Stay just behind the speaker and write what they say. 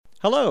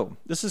Hello,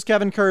 this is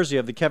Kevin Kersey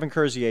of the Kevin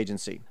Kersey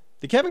Agency.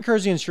 The Kevin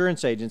Kersey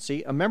Insurance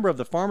Agency, a member of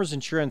the Farmers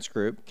Insurance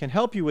Group, can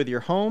help you with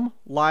your home,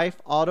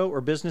 life, auto, or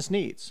business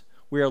needs.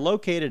 We are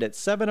located at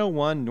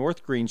 701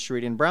 North Green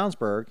Street in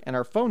Brownsburg, and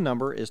our phone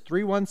number is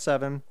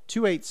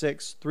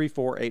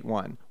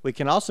 317-286-3481. We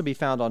can also be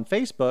found on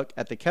Facebook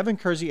at the Kevin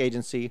Kersey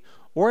Agency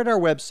or at our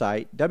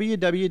website,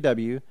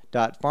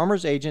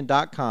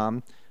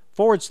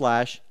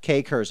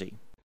 www.farmeragent.com/K-Kersey.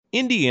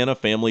 Indiana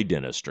Family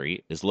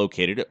Dentistry is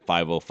located at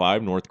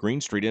 505 North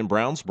Green Street in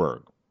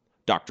Brownsburg.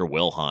 Dr.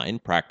 Will Hine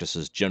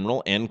practices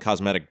general and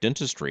cosmetic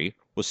dentistry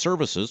with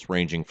services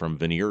ranging from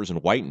veneers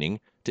and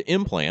whitening to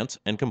implants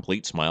and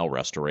complete smile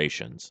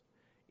restorations.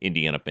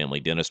 Indiana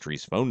Family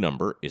Dentistry's phone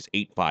number is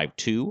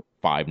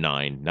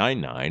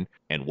 852-5999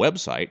 and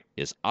website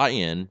is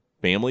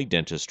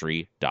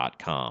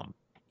infamilydentistry.com.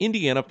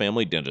 Indiana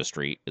Family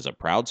Dentistry is a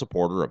proud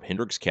supporter of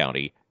Hendricks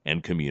County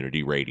and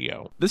Community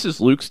Radio. This is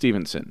Luke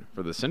Stevenson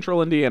for the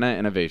Central Indiana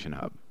Innovation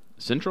Hub.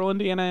 Central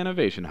Indiana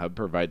Innovation Hub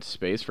provides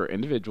space for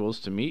individuals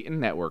to meet and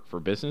network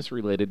for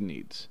business-related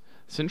needs.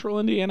 Central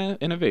Indiana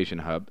Innovation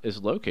Hub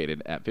is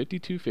located at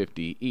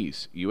 5250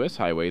 East U.S.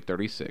 Highway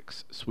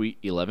 36, Suite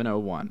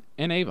 1101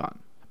 in Avon.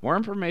 More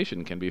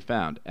information can be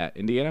found at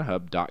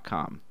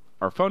indianahub.com.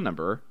 Our phone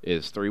number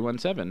is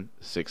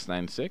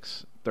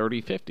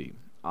 317-696-3050.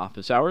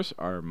 Office hours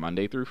are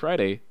Monday through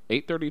Friday,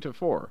 8:30 to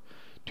 4.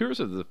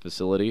 Tours of the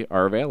facility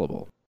are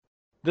available.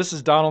 This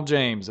is Donald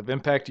James of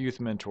Impact Youth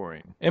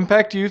Mentoring.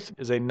 Impact Youth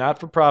is a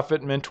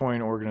not-for-profit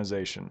mentoring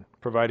organization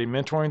providing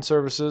mentoring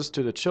services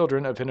to the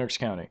children of Hendricks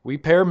County. We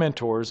pair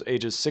mentors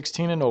ages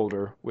 16 and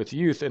older with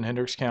youth in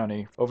Hendricks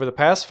County. Over the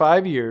past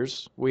 5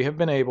 years, we have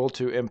been able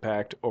to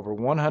impact over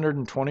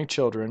 120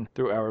 children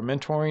through our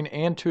mentoring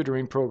and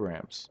tutoring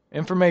programs.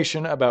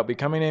 Information about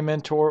becoming a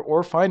mentor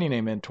or finding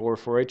a mentor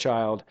for a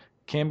child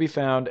can be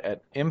found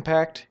at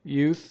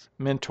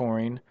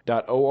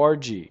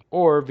impactyouthmentoring.org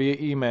or via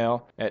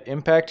email at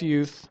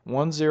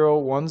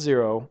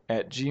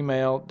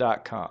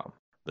impactyouth1010@gmail.com.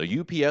 The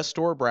UPS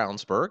Store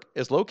Brownsburg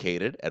is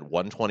located at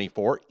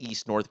 124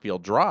 East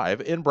Northfield Drive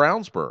in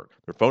Brownsburg.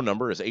 Their phone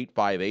number is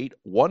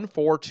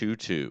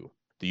 858-1422.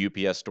 The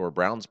UPS Store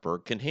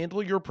Brownsburg can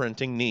handle your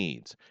printing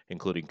needs,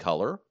 including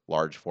color,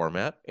 large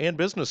format, and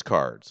business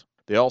cards.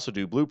 They also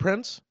do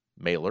blueprints,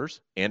 mailers,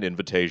 and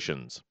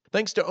invitations.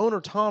 Thanks to owner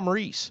Tom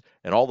Reese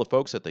and all the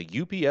folks at the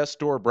UPS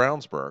Store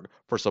Brownsburg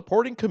for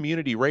supporting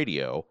community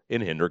radio in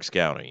Hendricks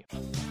County.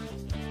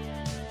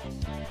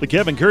 The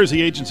Kevin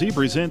Kersey Agency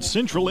presents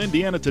Central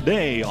Indiana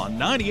Today on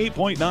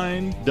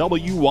 98.9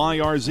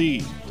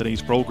 WYRZ.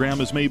 Today's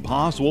program is made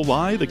possible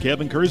by the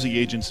Kevin Kersey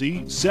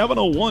Agency,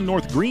 701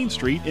 North Green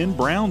Street in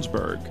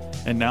Brownsburg.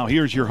 And now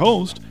here's your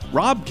host,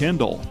 Rob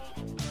Kendall.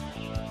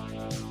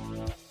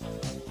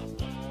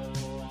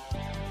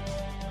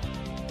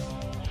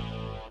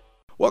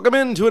 Welcome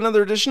into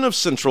another edition of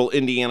Central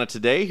Indiana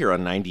Today here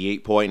on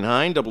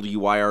 98.9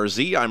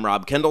 WYRZ. I'm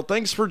Rob Kendall.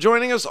 Thanks for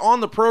joining us on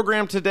the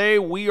program today.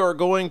 We are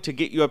going to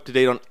get you up to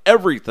date on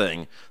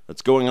everything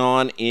that's going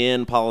on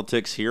in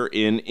politics here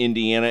in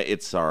Indiana.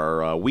 It's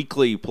our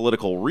weekly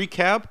political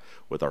recap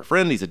with our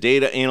friend. He's a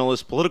data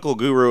analyst, political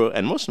guru,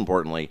 and most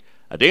importantly,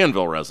 a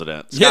Danville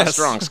resident. Scott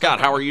Strong.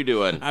 Scott, how are you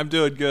doing? I'm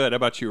doing good. How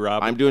about you,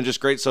 Rob? I'm doing just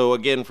great. So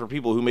again, for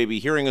people who may be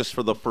hearing us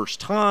for the first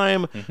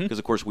time, because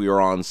of course we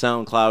are on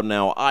SoundCloud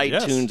now,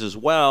 iTunes as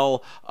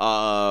well.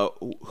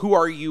 Who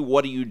are you?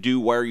 What do you do?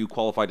 Why are you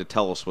qualified to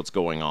tell us what's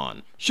going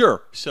on?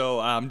 Sure.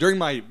 So during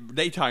my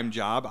daytime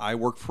job, I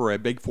work for a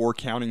Big Four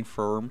accounting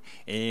firm,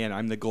 and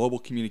I'm the global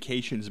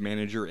communications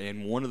manager.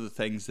 And one of the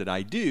things that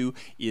I do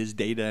is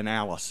data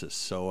analysis.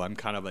 So I'm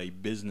kind of a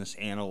business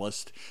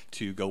analyst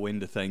to go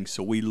into things.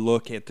 So we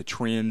look at the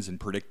trends and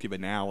predictive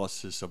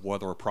analysis of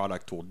whether a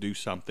product will do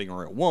something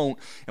or it won't,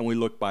 and we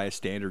look by a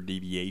standard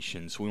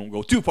deviation. So we won't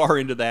go too far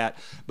into that,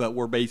 but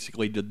we're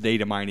basically the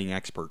data mining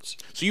experts.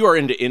 So you are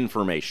into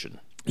information.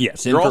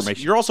 Yes,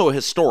 information. You're also a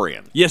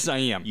historian. Yes, I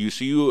am.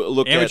 So you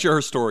look amateur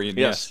historian.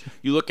 Yes,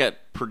 you look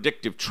at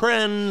predictive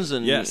trends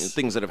and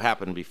things that have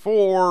happened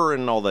before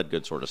and all that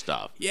good sort of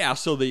stuff. Yeah.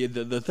 So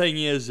the thing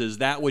is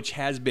that which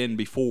has been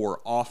before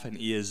often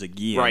is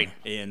again. Right.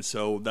 And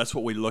so that's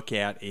what we look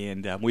at,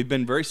 and we've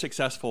been very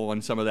successful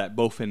in some of that,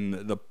 both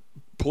in the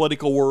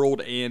political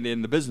world and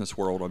in the business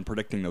world, on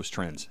predicting those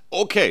trends.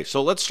 Okay,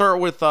 so let's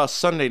start with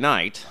Sunday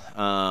night.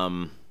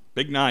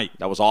 Big night.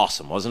 That was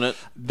awesome, wasn't it?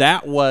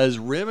 That was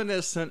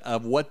reminiscent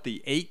of what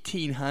the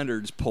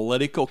 1800s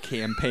political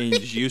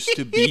campaigns used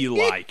to be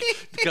like,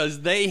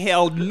 because they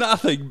held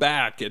nothing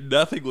back, and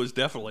nothing was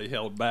definitely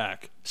held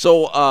back.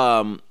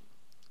 So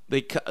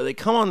they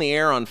come on the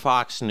air on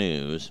Fox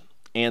News,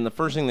 and the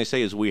first thing they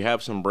say is, we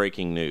have some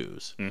breaking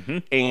news.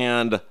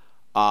 And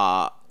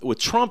with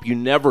Trump, you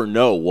never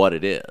know what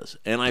it is.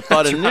 And I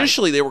thought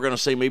initially they were going to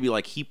say maybe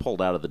like he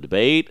pulled out of the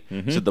debate,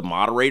 said the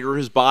moderator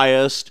is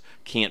biased,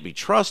 can't be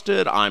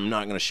trusted, I'm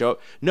not going to show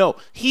up. No,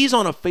 he's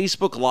on a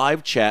Facebook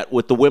Live chat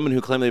with the women who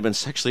claim they've been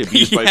sexually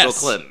abused by Bill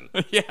Clinton.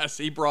 Yes,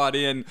 he brought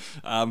in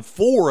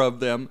 4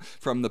 of them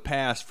from the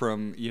past,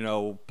 from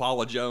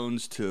Paula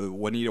Jones to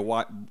Juanita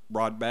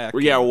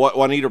Broadbeck. Yeah,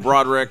 Juanita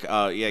Broderick.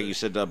 You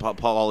said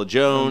Paula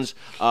Jones.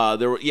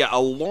 There were a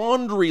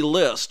laundry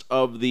list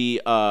of the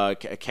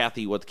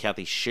Kathy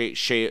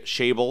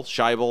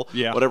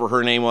Scheibel, whatever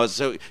her name was.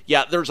 So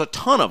there's a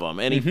ton of them,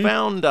 and he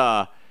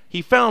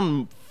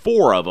found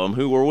 4 of them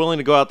who were willing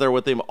to go out there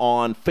with him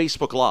on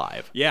Facebook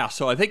Live. Yeah,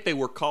 so I think they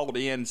were called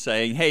in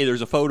saying, hey,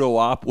 there's a photo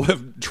op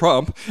with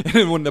Trump. And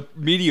then when the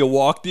media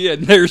walked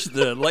in, there's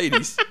the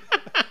ladies.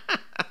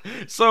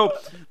 So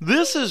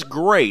this is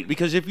great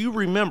because if you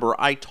remember,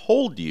 I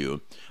told you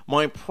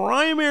my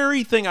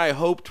primary thing I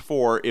hoped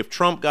for if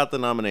Trump got the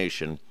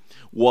nomination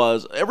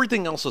was,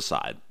 everything else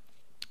aside,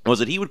 was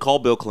that he would call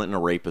Bill Clinton a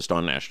rapist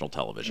on national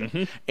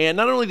television. And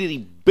not only did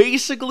he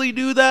basically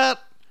do that,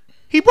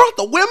 he brought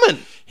the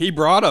women. He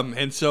brought them.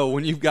 And so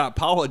when you've got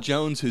Paula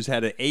Jones, who's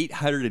had an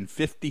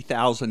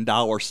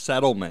 $850,000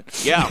 settlement,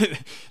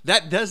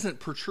 that doesn't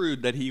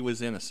protrude that he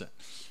was innocent.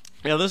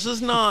 Yeah, this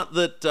is not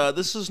that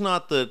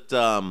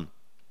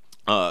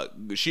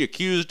she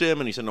accused him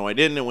and he said, no, I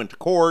didn't, and went to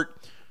court.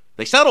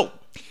 They settled.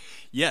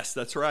 Yes,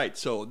 that's right.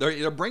 So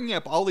they're bringing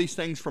up all these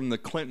things from the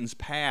Clintons'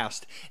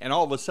 past, and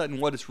all of a sudden,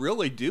 what it's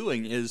really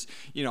doing is,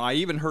 I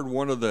even heard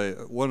one of the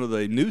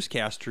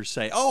newscasters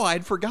say, "Oh,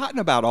 I'd forgotten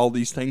about all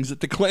these things that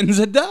the Clintons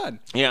had done."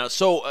 Yeah.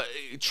 So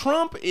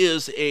Trump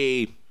is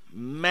a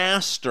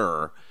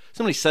master.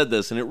 Somebody said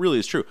this, and it really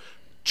is true.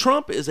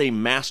 Trump is a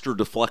master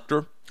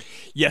deflector.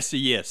 Yes,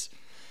 he is.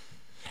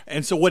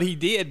 And so what he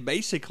did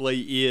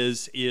basically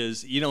is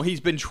he's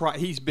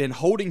been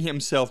holding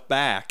himself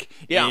back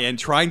and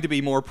trying to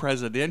be more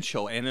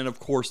presidential. And then of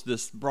course the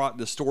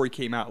story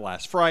came out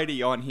last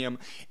Friday on him,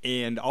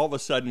 and all of a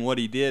sudden what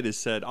he did is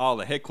said, "Oh,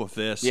 the heck with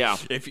this." Yeah.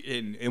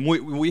 And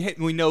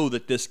we know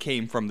that this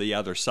came from the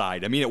other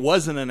side. I mean, it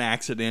wasn't an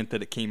accident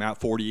that it came out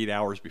 48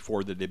 hours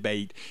before the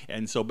debate.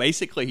 And so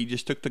basically he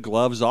just took the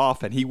gloves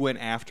off and he went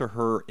after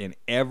her in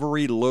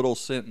every little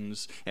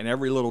sentence and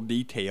every little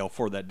detail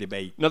for that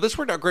debate. Now this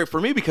worked out great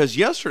for me because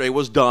yesterday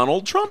was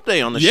Donald Trump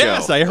Day on the show.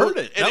 Yes, I heard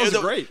it. That was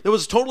great. It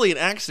was totally an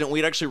accident. We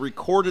had actually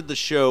recorded the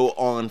show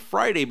on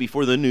Friday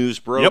before the news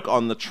broke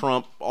on the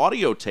Trump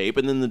audio tape,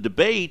 and then the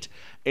debate.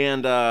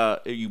 And by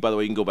the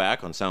way, you can go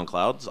back on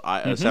SoundCloud,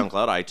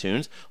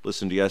 iTunes,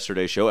 listen to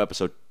yesterday's show,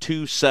 episode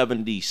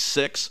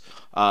 276.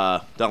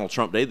 Donald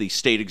Trump Day. The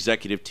state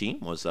executive team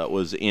was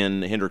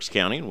in Hendricks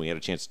County, and we had a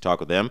chance to talk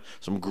with them.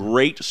 Some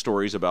great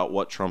stories about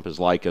what Trump is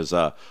like as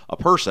a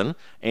person.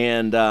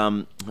 And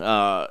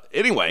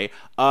anyway,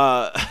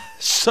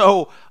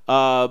 so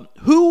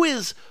who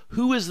is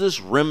this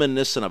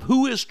reminiscent of?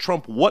 Who is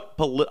Trump?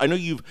 I know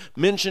you've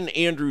mentioned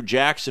Andrew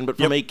Jackson, but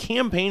from a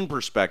campaign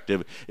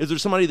perspective, is there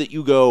somebody that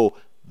you go,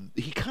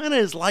 he kind of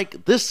is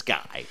like this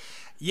guy?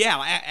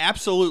 Yeah,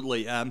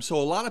 absolutely. So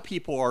a lot of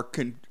people are,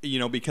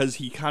 because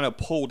he kind of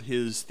pulled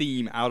his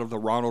theme out of the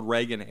Ronald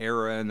Reagan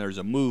era, and there's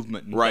a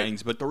movement and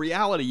things. But the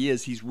reality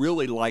is, he's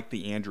really like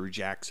the Andrew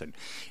Jackson.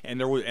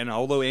 And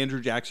although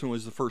Andrew Jackson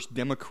was the first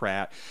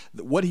Democrat,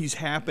 what he's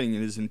happening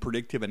is in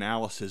predictive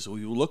analysis.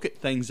 We look at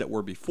things that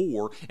were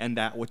before and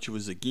that which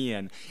was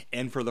again.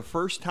 And for the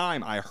first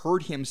time, I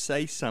heard him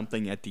say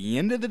something at the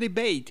end of the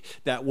debate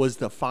that was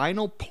the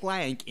final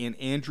plank in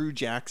Andrew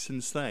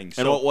Jackson's thing.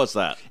 And what was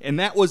that? And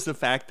that was the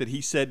fact that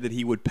he said that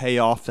he would pay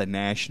off the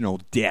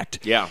national debt.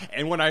 Yeah.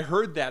 And when I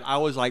heard that, I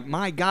was like,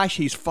 my gosh,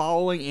 he's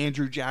following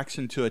Andrew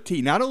Jackson to a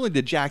T. Not only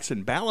did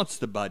Jackson balance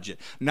the budget,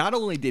 not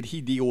only did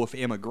he deal with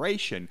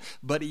immigration,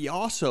 but he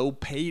also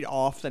paid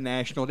off the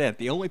national debt.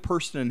 The only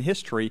person in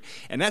history,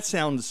 and that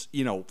sounds,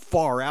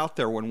 far out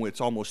there when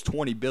it's almost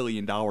 $20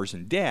 billion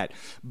in debt,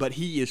 but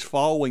he is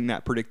following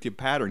that predictive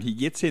pattern. He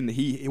gets in,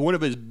 one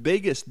of his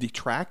biggest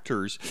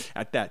detractors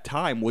at that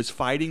time was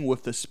fighting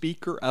with the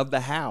Speaker of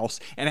the House,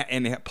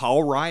 and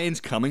Paul Ryan's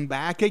coming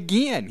back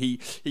again. He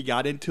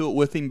got into it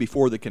with him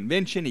before the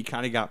convention. He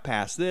kind of got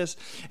past this,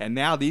 and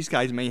now these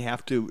guys may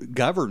have to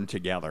govern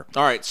together.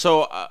 All right,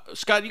 so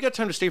Scott, you got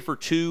time to stay for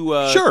two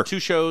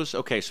shows?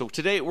 Okay, so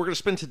today we're going to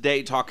spend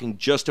today talking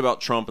just about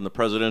Trump and the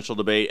presidential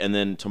debate, and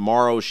then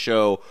tomorrow's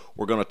show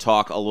we're going to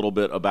talk a little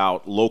bit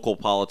about local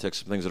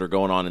politics and things that are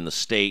going on in the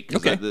state,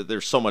 because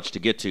there's so much to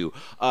get to.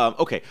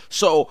 Okay,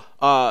 so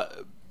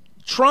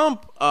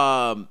Trump...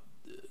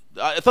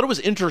 I thought it was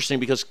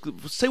interesting because,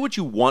 say what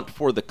you want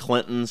for the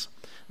Clintons,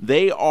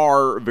 they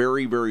are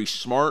very, very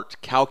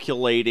smart,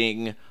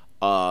 calculating.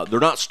 They're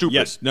not stupid.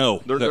 Yes,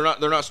 no,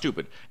 they're not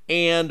stupid.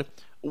 And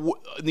in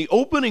the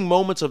opening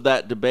moments of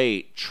that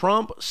debate,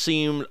 Trump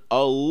seemed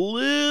a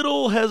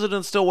little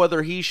hesitant still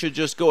whether he should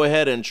just go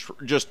ahead and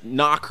just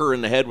knock her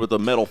in the head with a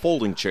metal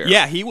folding chair.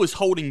 Yeah, he was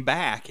holding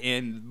back,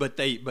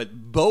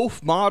 but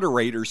both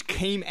moderators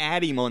came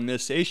at him on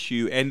this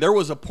issue, and there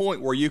was a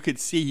point where you could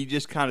see he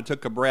just kind of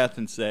took a breath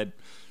and said,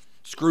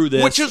 Screw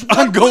this. Which is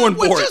I'm going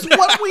for it. Which is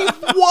what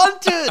we've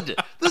wanted.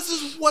 This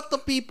is what the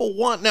people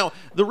want. Now,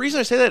 the reason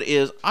I say that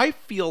is I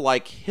feel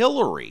like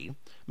Hillary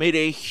made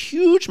a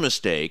huge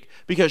mistake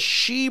because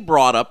she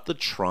brought up the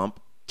Trump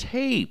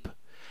tape.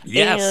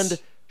 Yes.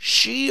 And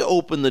she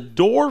opened the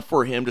door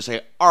for him to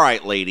say, all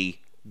right,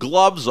 lady,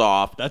 gloves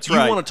off. That's you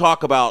right. You want to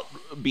talk about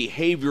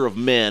behavior of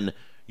men.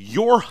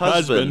 Your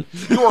husband,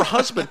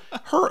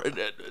 her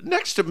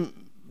next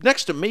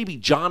to maybe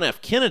John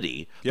F.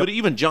 Kennedy, but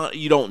even John,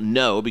 you don't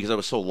know because that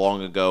was so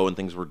long ago and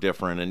things were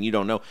different, and you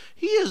don't know.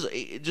 He is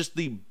just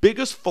the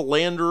biggest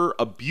philanderer,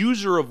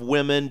 abuser of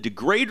women,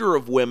 degrader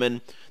of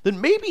women that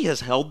maybe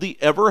has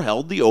ever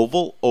held the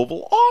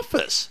Oval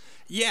Office.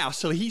 Yeah,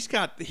 so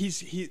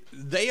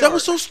that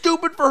was so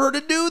stupid for her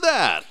to do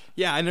that.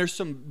 Yeah, and there's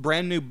some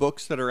brand new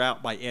books that are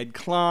out by Ed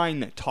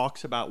Klein that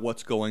talks about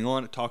what's going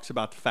on. It talks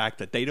about the fact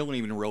that they don't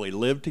even really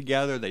live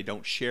together. They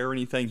don't share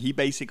anything. He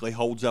basically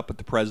holds up at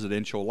the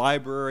presidential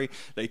library.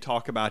 They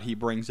talk about he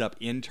brings up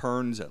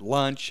interns at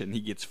lunch and he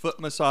gets foot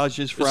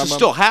massages from them. This is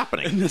still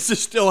happening. And this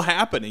is still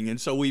happening.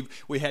 And so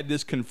we had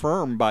this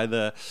confirmed by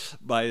the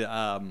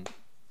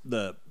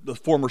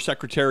former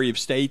Secretary of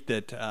State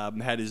that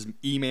had his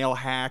email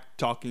hacked,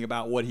 talking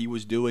about what he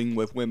was doing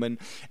with women,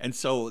 and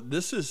so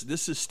this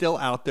is still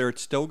out there.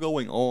 It's still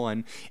going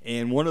on.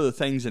 And one of the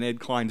things in Ed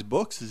Klein's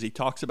books is he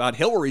talks about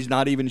Hillary's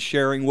not even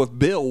sharing with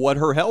Bill what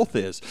her health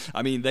is.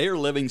 I mean, they are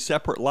living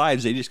separate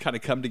lives. They just kind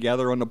of come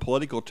together on the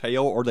political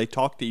tail, or they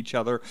talk to each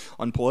other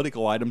on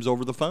political items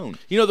over the phone.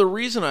 You know, the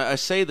reason I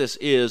say this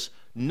is,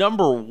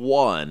 number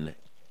one,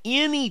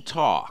 any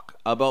talk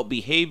about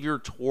behavior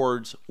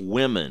towards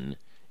women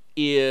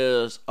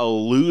is a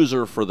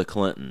loser for the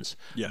Clintons.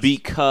 Yes.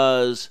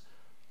 Because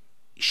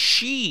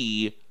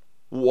she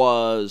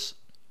was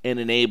an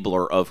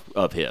enabler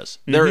of his.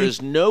 There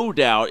is no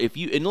doubt,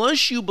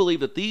 unless you believe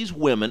that these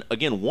women,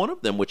 again, one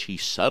of them which he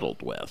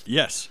settled with.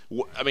 Yes.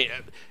 I mean,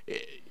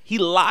 he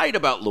lied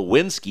about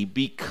Lewinsky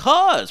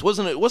because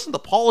wasn't the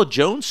Paula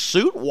Jones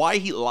suit why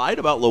he lied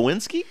about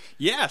Lewinsky?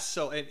 Yes.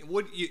 So it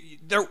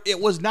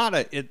was not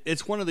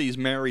it's one of these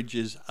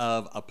marriages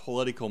of a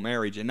political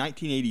marriage. In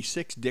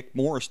 1986, Dick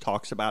Morris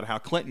talks about how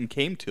Clinton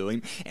came to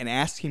him and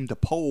asked him to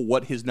poll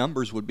what his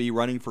numbers would be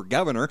running for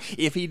governor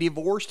if he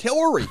divorced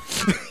Hillary.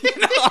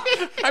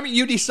 I mean,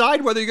 you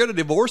decide whether you're going to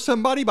divorce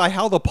somebody by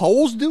how the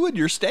polls do in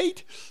your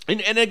state.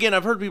 And again,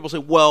 I've heard people say,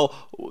 well,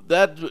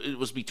 that it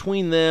was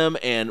between them,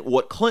 and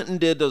what Clinton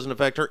did doesn't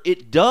affect her.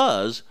 It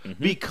does,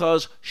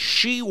 because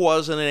she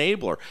was an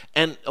enabler.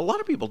 And a lot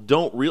of people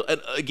don't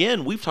and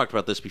again, we've talked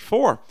about this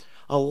before,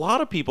 a lot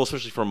of people,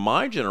 especially from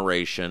my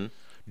generation,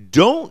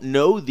 don't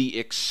know the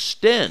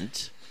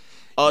extent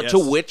to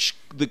which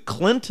the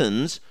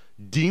Clintons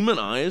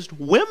demonized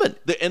women.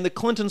 And the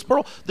Clintons,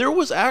 plural. There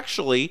was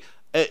actually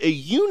a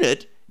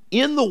unit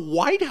in the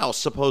White House,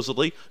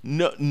 supposedly,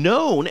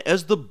 known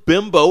as the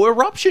Bimbo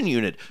Eruption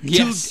Unit,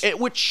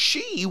 which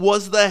she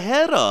was the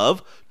head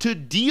of, to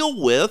deal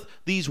with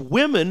these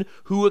women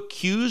who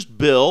accused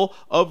Bill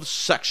of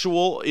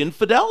sexual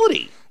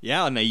infidelity.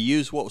 Yeah, and they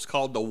used what was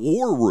called the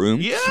War Room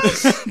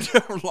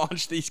to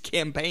launch these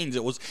campaigns.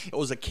 It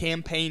was a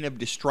campaign of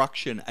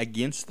destruction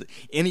against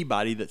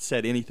anybody that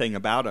said anything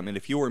about them. And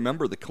if you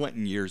remember the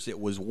Clinton years,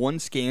 it was one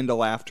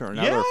scandal after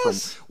another, from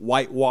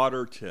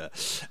Whitewater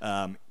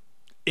to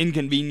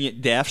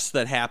inconvenient deaths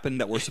that happened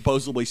that were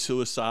supposedly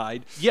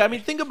suicide. Yeah, I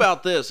mean, think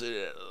about this.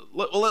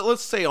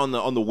 Let's say on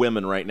the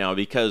women right now,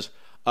 because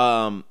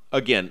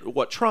again,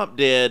 what Trump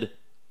did,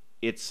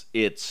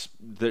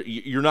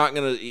 you're not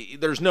gonna.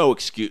 There's no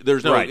excuse.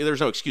 There's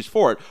no excuse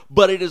for it.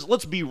 But it is.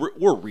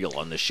 We're real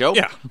on this show.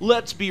 Yeah.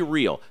 Let's be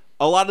real.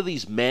 A lot of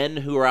these men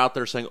who are out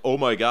there saying, "Oh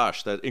my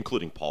gosh," that,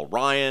 including Paul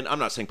Ryan. I'm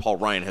not saying Paul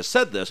Ryan has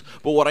said this,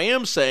 but what I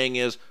am saying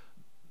is,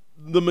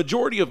 the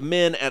majority of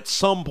men at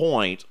some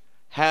point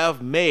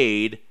have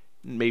made,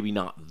 maybe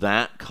not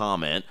that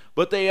comment,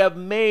 but they have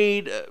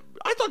made,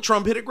 I thought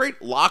Trump hit a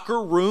great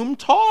locker room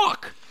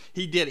talk.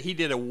 He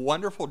did a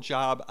wonderful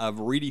job of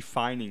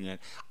redefining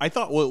it. I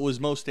thought what was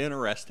most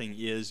interesting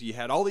is you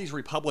had all these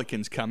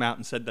Republicans come out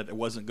and said that it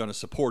wasn't going to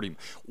support him.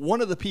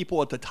 One of the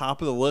people at the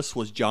top of the list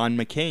was John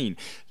McCain.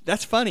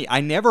 That's funny.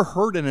 I never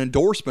heard an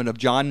endorsement of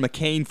John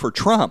McCain for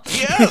Trump.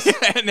 Yes.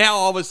 And now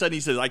all of a sudden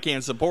he says, I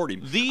can't support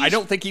him. I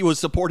don't think he was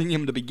supporting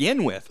him to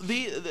begin with.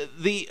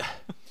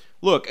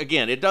 Look,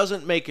 again, it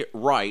doesn't make it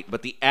right,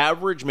 but the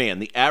average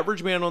man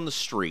on the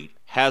street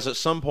has at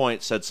some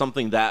point said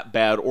something that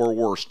bad or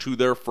worse to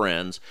their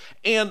friends.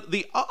 And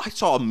I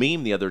saw a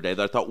meme the other day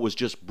that I thought was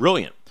just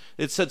brilliant.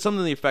 It said something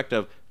to the effect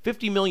of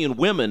 50 million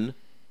women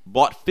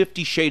bought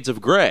 50 Shades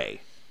of Grey.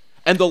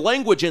 And the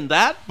language in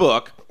that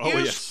book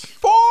is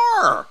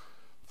far,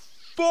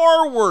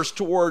 far worse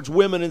towards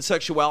women and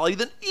sexuality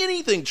than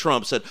anything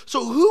Trump said.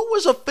 So who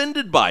was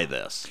offended by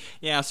this?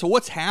 Yeah, so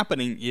what's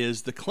happening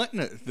is the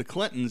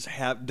Clintons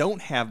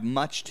don't have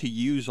much to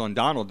use on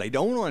Donald. They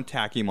don't want to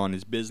attack him on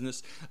his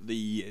business.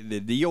 The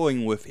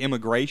dealing with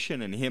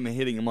immigration and him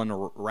hitting him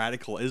on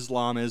radical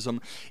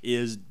Islamism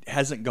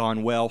hasn't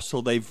gone well.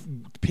 So they've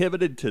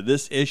pivoted to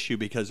this issue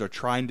because they're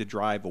trying to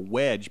drive a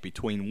wedge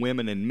between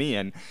women and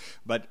men.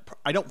 But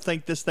I don't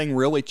think this thing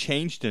really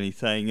changed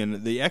anything.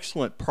 And the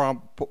excellent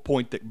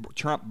point that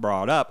Trump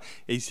brought up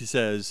is he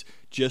says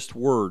just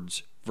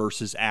words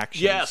versus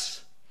actions.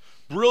 Yes.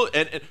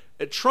 Brilliant.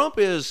 And Trump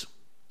is,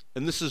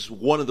 and this is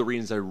one of the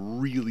reasons I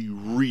really,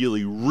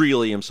 really,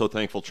 really am so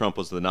thankful Trump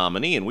was the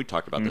nominee, and we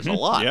talked about this a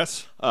lot.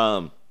 Yes.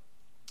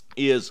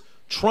 Is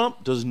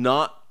Trump does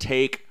not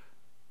take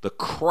the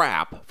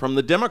crap from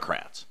the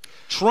Democrats.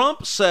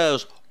 Trump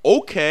says,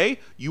 okay,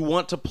 you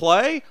want to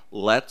play?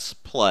 Let's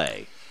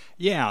play.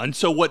 Yeah, and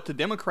so what the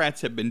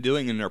Democrats have been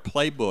doing in their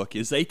playbook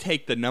is they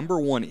take the number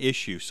one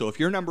issue. So if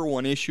your number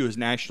one issue is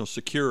national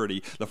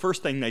security, the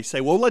first thing they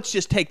say, well, let's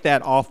just take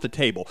that off the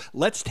table.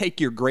 Let's take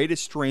your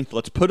greatest strength,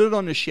 let's put it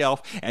on the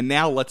shelf, and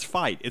now let's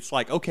fight. It's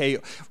like, okay,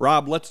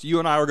 Rob, you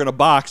and I are going to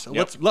box.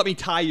 Yep. Let me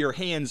tie your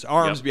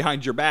arms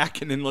behind your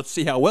back, and then let's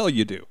see how well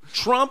you do.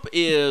 Trump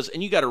is,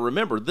 and you got to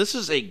remember, this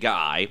is a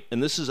guy,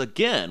 and this is,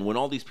 again, when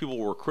all these people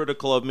were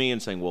critical of me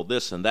and saying, well,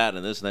 this and that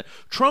and this and that,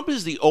 Trump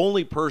is the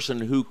only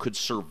person who could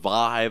survive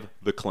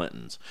the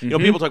Clintons. You know,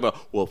 people talk about,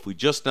 well, if we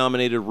just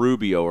nominated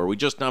Rubio or we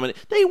just nominated,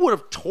 they would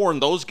have torn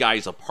those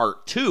guys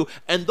apart too,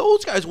 and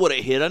those guys would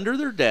have hid under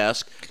their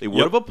desk. They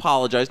would have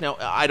apologized. Now,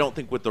 I don't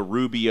think with the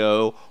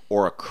Rubio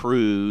or a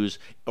Cruz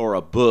or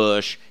a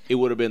Bush, it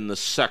would have been the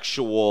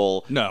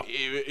sexual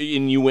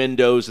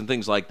innuendos and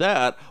things like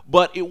that,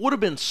 but it would have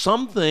been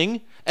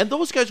something, and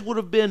those guys would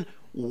have been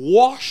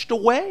washed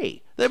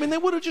away. I mean, they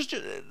would have just.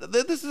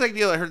 This is the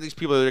idea I heard these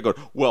people that go,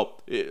 well,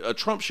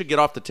 Trump should get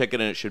off the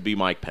ticket and it should be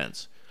Mike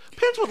Pence.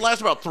 Pence would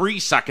last about 3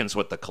 seconds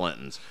with the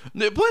Clintons.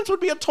 Pence would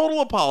be a total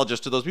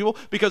apologist to those people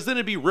because then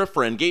it'd be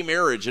RFRA and gay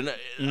marriage. And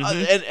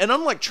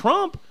unlike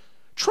Trump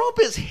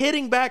is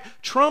hitting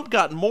back. Trump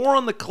got more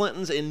on the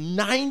Clintons in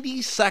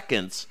 90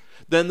 seconds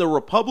than the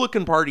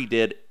Republican Party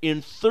did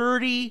in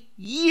 30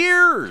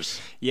 years.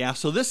 Yeah,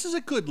 so this is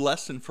a good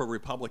lesson for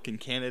Republican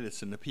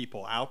candidates and the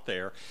people out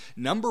there.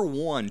 Number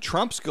one,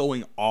 Trump's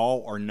going all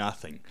or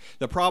nothing.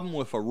 The problem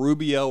with a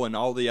Rubio and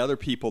all the other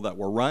people that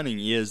were running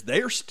is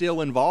they're still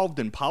involved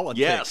in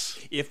politics.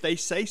 Yes. If they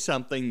say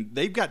something,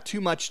 they've got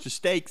too much to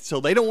stake, so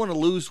they don't want to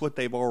lose what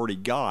they've already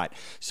got.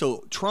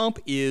 So Trump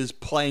is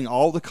playing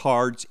all the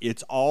cards.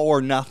 It's all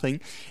or nothing.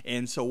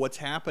 And so what's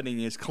happening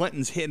is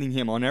Clinton's hitting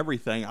him on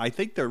everything. I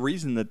think the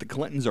reason that the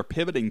Clintons are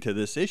pivoting to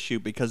this issue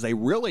because they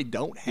really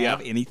don't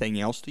have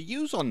anything else to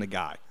use on the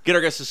guy. Get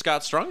our guest is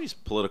Scott Strong. He's a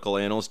political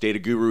analyst, data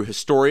guru,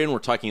 historian. We're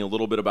talking a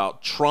little bit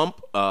about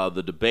Trump,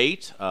 the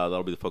debate.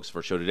 That'll be the focus of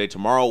our show today.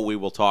 Tomorrow we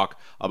will talk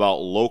about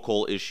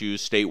local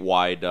issues,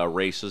 statewide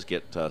races.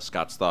 Get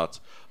Scott's thoughts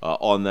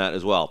on that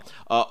as well.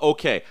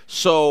 Okay,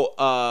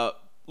 so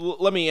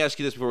let me ask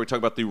you this before we talk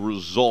about the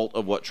result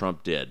of what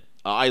Trump did.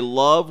 I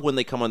love when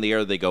they come on the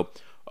air, they go,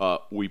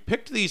 we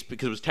picked these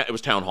because it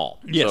was town hall.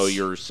 Yes. So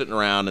you're sitting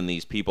around and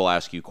these people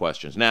ask you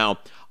questions. Now,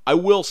 I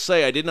will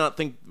say I did not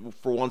think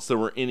for once there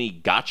were any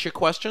gotcha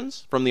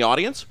questions from the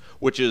audience,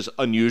 which is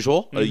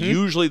unusual.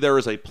 Usually there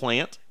is a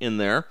plant in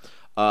there.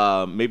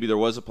 Maybe there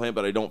was a plant,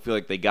 but I don't feel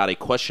like they got a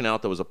question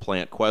out that was a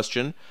plant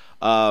question.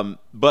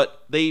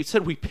 But they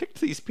said we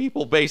picked these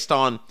people based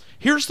on,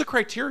 here's the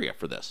criteria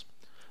for this.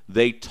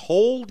 They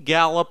told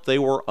Gallup they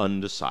were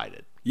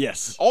undecided.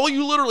 Yes. All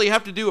you literally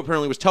have to do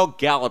apparently was tell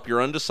Gallup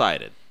you're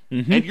undecided,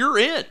 and you're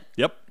in.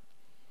 Yep.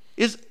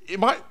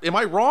 Am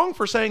I wrong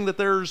for saying that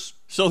there's?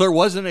 So there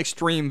was an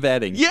extreme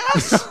vetting.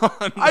 Yes,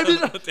 I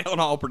did town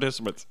hall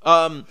participants.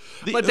 But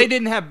they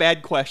didn't have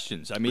bad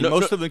questions. I mean,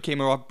 most of them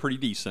came off pretty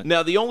decent.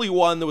 Now, the only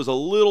one that was a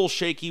little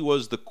shaky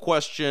was the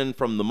question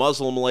from the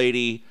Muslim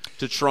lady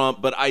to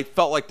Trump. But I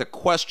felt like the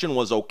question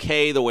was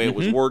okay the way it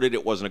was worded.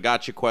 It wasn't a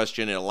gotcha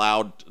question. It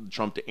allowed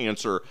Trump to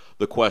answer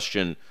the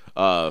question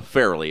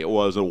fairly. It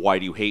wasn't why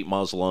do you hate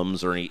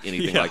Muslims or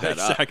anything like that.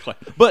 Exactly.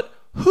 But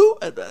who?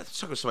 I was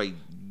talking to somebody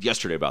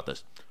yesterday about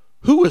this.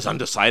 Who is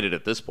undecided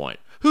at this point?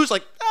 Who's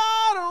like,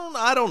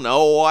 I don't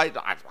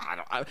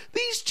know.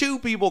 These two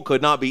people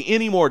could not be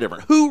any more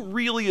different. Who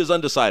really is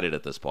undecided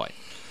at this point?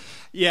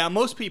 Yeah,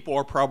 most people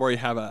are probably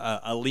have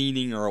a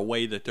leaning or a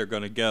way that they're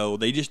going to go.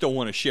 They just don't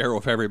want to share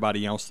with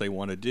everybody else they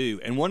want to do.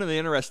 And one of the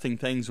interesting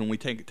things when we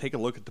take a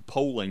look at the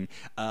polling,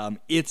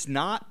 it's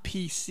not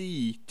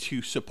PC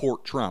to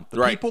support Trump.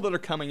 The people that are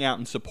coming out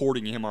and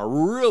supporting him are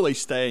really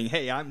saying,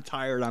 hey, I'm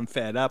tired, I'm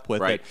fed up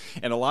with it.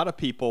 And a lot of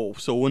people,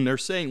 so when they're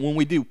saying, when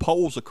we do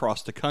polls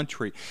across the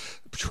country,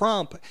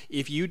 Trump,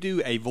 if you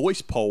do a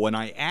voice poll and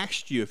I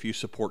asked you if you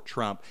support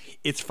Trump,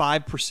 it's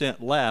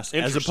 5% less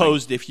as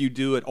opposed if you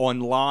do it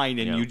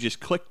online and you just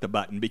click the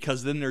button,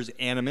 because then there's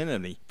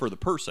anonymity for the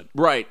person.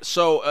 Right.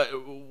 So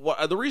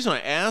the reason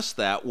I asked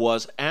that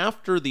was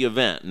after the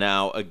event.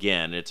 Now,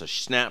 again, it's a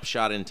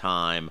snapshot in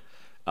time.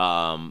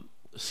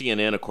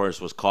 CNN, of course,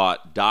 was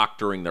caught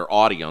doctoring their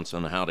audience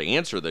on how to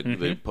answer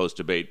the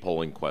post-debate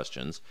polling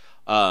questions,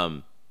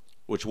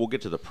 which we'll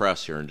get to the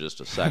press here in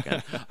just a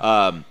second.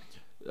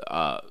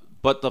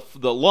 But the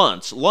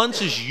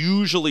Luntz is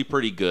usually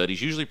pretty good.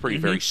 He's usually pretty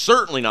fair. He's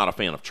certainly not a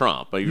fan of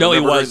Trump. But No, he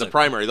wasn't. In the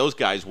primary, those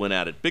guys went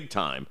at it big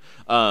time.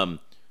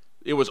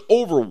 It was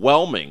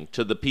overwhelming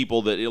to the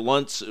people that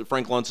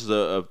Frank Luntz is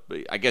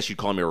I guess you'd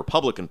call him a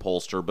Republican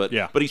pollster, but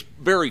he's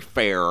very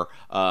fair.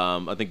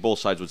 I think both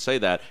sides would say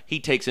that. He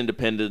takes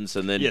independents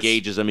and then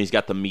gauges them. He's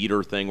got the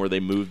meter thing where they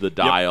move the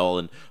dial,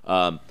 and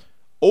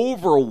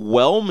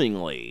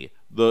overwhelmingly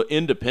the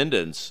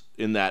independents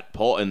in that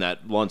poll, in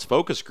that Luntz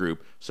focus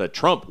group, said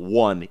Trump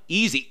won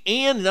easy.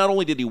 And not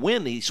only did he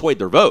win, he swayed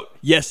their vote.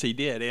 Yes, he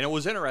did. And it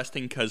was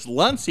interesting because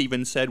Luntz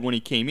even said when he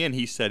came in,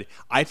 he said,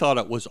 I thought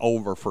it was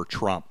over for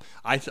Trump.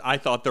 I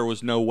thought there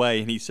was no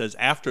way. And he says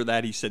after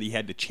that, he said he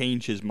had to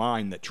change his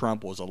mind that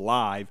Trump was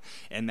alive.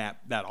 And that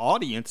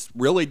audience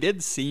really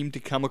did seem to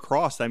come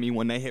across. I mean,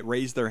 when they had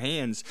raised their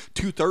hands,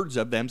 2/3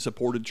 of them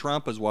supported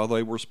Trump as well.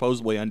 They were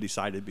supposedly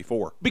undecided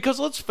before. Because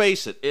let's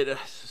face it, I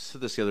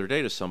said this the other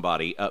day to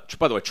somebody.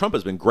 By the way, Trump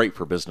has been great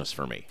for business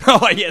for me.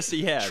 Oh, yes,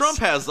 he has. Trump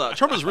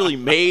has really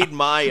made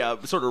my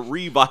sort of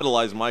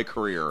revitalized my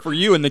career for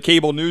you and the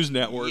cable news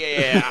network.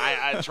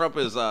 Yeah, Trump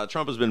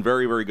has been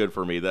very, very good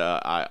for me.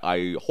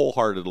 I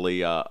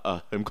wholeheartedly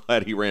am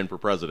glad he ran for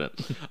president.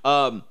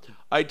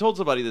 I told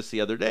somebody this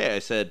the other day. I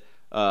said,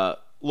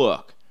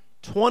 look,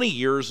 20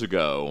 years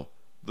ago,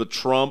 the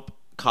Trump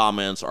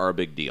comments are a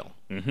big deal,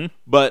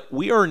 but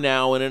we are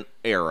now in an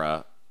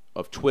era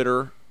of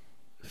Twitter,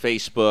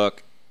 Facebook,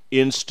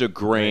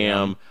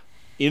 Instagram,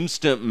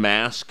 instant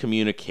mass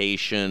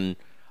communication.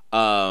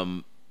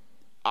 I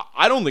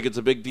don't think it's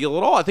a big deal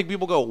at all. I think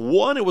people go,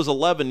 one, it was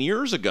 11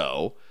 years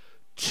ago.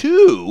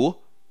 Two,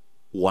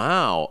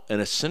 wow, an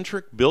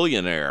eccentric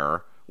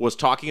billionaire was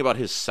talking about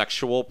his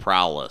sexual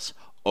prowess.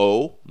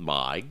 Oh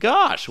my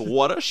gosh,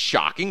 what a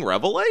shocking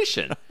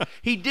revelation.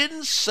 He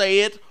didn't say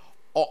it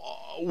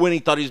when he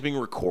thought he was being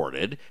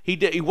recorded.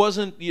 He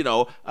wasn't,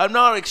 I'm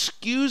not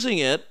excusing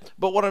it,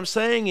 but what I'm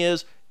saying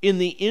is, in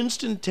the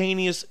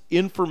instantaneous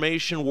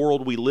information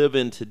world we live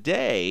in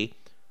today,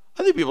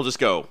 I think people just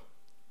go,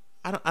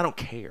 I don't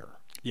care.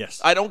 Yes.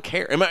 I don't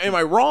care. Am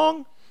I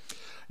wrong?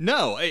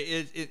 No,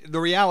 the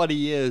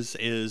reality is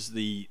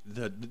the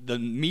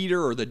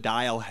meter or the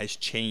dial has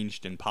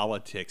changed in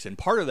politics, and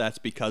part of that's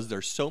because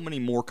there's so many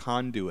more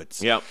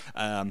conduits. Yep.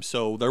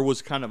 So there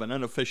was kind of an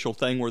unofficial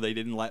thing where they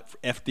didn't let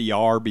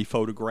FDR be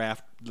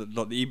photographed.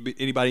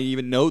 Anybody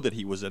even know that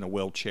he was in a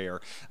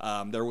wheelchair?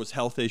 There was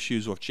health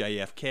issues with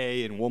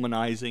JFK and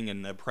womanizing,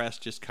 and the press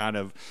just kind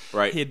of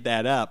hid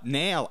that up.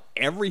 Now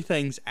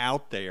everything's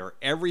out there,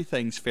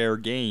 everything's fair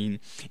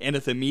game, and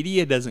if the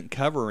media doesn't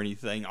cover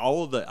anything,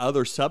 all of the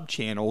other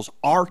sub-channels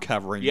are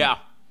covering it.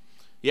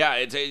 Yeah.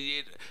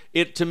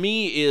 It to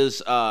me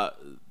is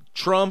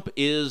Trump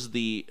is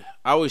the.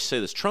 I always say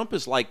this. Trump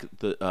is like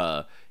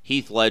the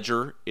Heath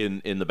Ledger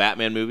in the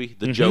Batman movie,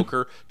 the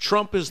Joker.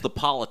 Trump is the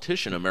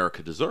politician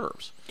America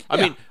deserves.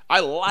 I mean, I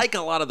like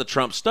a lot of the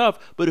Trump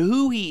stuff, but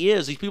who he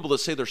is, these people that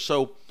say they're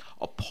so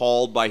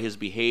appalled by his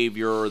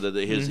behavior or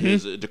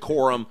his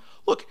decorum.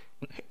 Look,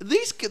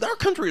 our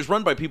country is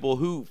run by people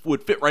who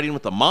would fit right in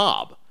with the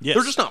mob. Yes.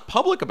 They're just not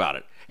public about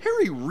it.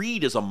 Harry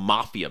Reid is a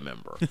mafia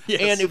member.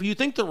 Yes. And if you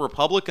think the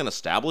Republican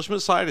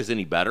establishment side is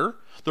any better,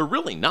 they're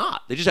really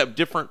not. They just have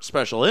different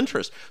special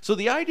interests. So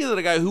the idea that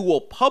a guy who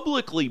will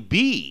publicly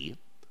be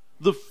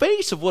the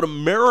face of what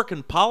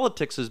American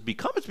politics has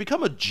become, it's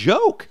become a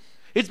joke.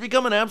 It's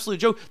become an absolute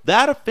joke.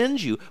 That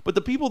offends you, but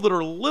the people that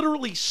are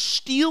literally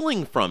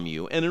stealing from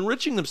you and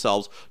enriching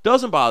themselves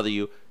doesn't bother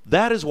you.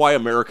 That is why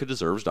America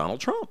deserves Donald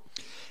Trump.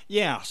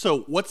 Yeah,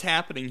 so what's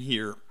happening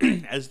here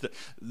as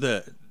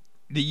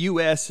the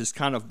U.S. is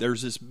kind of,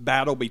 there's this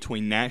battle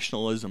between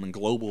nationalism and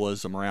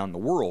globalism around the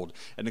world,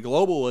 and the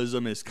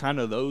globalism is kind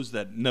of those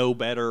that know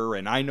better,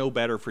 and I know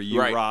better for you,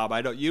 Right. Rob.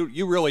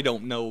 You really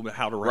don't know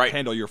how to Right.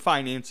 handle your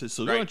finances,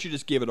 so why don't you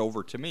just give it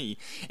over to me?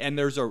 And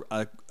there's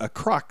a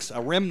crux,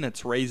 a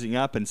remnant's raising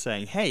up and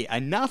saying, hey,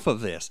 enough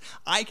of this.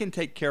 I can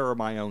take care of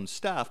my own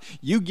stuff.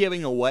 You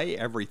giving away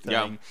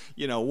everything.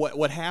 Yeah.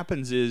 What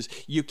happens is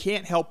you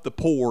can't help the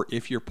poor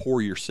if you're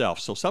poor yourself.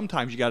 So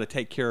sometimes you got to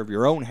take care of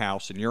your own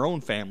house and your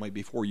own family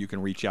before you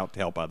can reach out to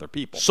help other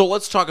people. So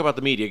let's talk about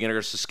the media. Again,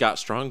 this is Scott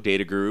Strong,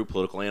 data guru,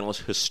 political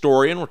analyst,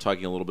 historian. We're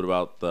talking a little bit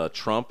about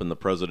Trump and the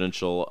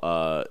presidential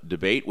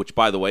debate, which,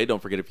 by the way,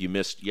 don't forget if you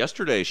missed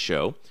yesterday's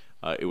show,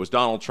 it was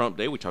Donald Trump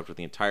Day. We talked with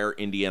the entire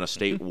Indiana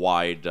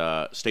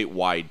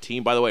statewide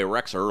team. By the way,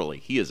 Rex Early,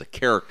 he is a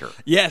character.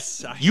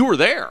 Yes. You were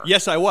there.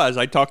 Yes, I was.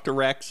 I talked to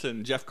Rex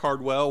and Jeff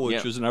Cardwell, which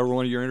Yeah. was another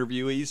one of your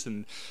interviewees,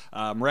 and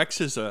Rex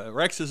is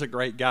a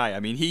great guy. I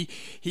mean,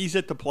 he's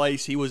at the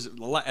place. He was,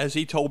 as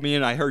he told me,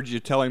 and I heard you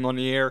tell him on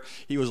the air,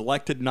 he was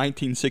elected in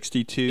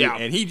 1962, Yeah.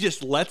 and he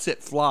just lets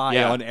it fly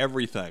Yeah. on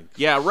everything.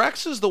 Yeah,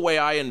 Rex is the way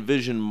I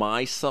envision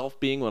myself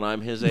being when I'm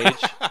his age.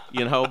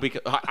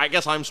 Because I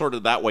guess I'm sort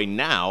of that way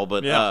now,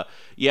 But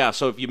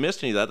so if you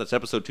missed any of that, that's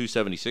episode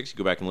 276. You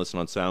go back and listen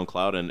on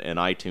SoundCloud and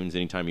iTunes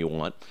anytime you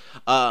want.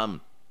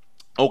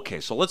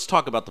 Okay, so let's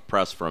talk about the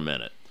press for a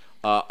minute.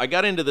 I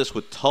got into this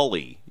with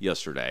Tully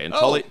yesterday, and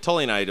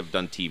Tully and I have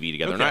done TV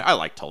together, and I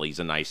like Tully. He's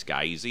a nice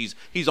guy.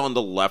 He's on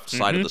the left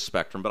side of the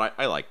spectrum, but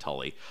I like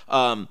Tully.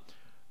 And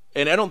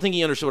I don't think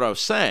he understood what I was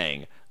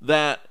saying,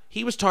 that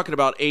he was talking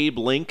about Abe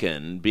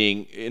Lincoln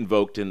being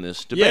invoked in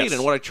this debate. Yes.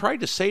 And what I tried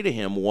to say to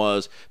him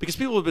was, because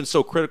people have been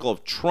so critical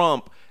of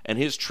Trump and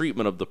his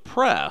treatment of the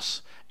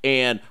press,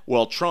 and,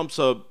 well, Trump's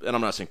and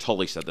I'm not saying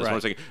Tully said this, right.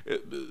 I'm saying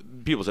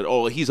people said,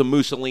 oh, he's a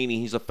Mussolini,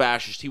 he's a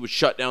fascist, he would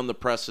shut down the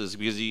presses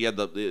because he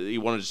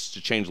wanted us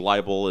to change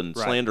libel and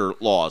slander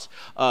laws.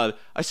 I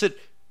said,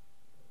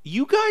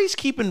 you guys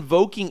keep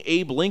invoking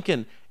Abe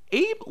Lincoln.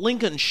 Abe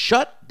Lincoln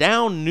shut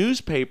down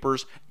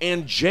newspapers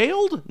and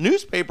jailed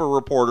newspaper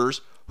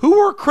reporters who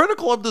were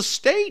critical of the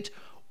state.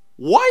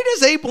 Why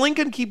does Abe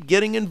Lincoln keep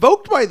getting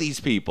invoked by these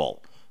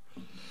people?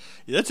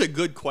 That's a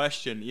good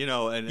question,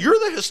 And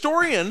you're the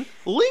historian.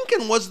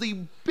 Lincoln was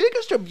the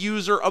biggest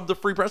abuser of the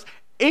free press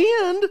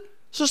and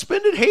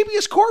suspended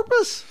habeas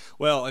corpus.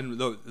 Well, and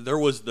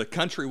the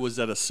country was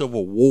at a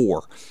civil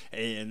war,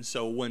 and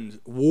so when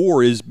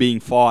war is being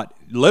fought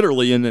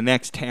literally in the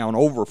next town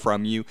over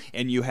from you,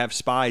 and you have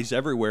spies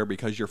everywhere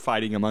because you're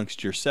fighting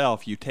amongst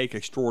yourself, you take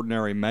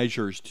extraordinary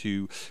measures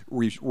to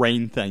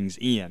rein things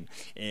in.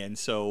 And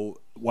so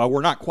while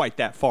we're not quite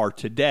that far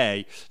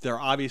today, there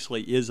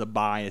obviously is a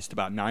bias.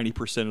 About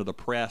 90% of the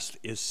press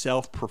is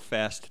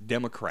self-professed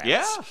Democrats.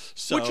 Yeah,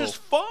 so, which is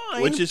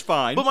fine. Which is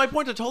fine. But my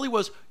point to Tully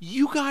was,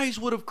 you guys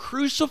would have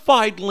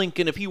crucified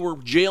Lincoln if he were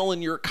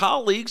jailing your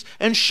colleagues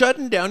and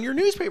shutting down your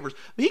newspapers.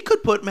 He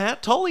could put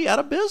Matt Tully out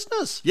of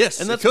business.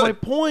 Yes, and that's he could. my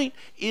point,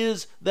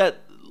 is that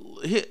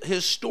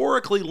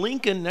historically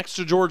Lincoln, next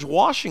to George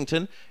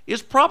Washington,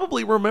 is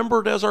probably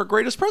remembered as our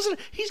greatest president.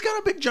 He's got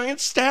a big giant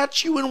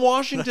statue in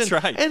Washington. That's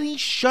right. And he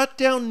shut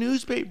down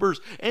newspapers,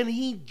 and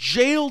he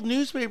jailed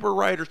newspaper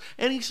writers,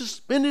 and he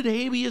suspended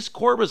habeas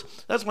corpus.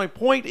 That's my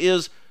point,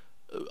 is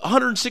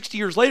 160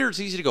 years later, it's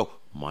easy to go,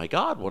 my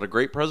God, what a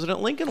great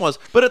President Lincoln was.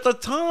 But at the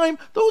time,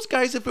 those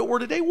guys, if it were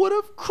today, would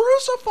have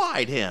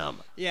crucified him.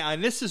 Yeah,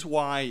 and this is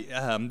why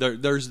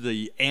there's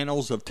the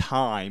annals of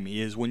time,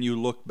 is when you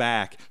look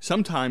back,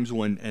 sometimes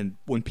when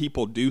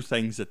people do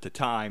things at the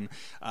time,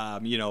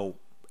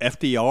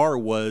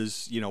 FDR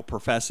was,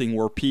 professing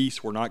we're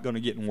peace, we're not going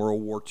to get in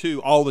World War II.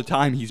 All the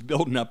time he's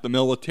building up the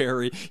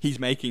military, he's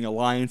making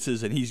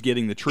alliances, and he's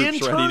getting the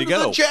troops ready to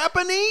go. The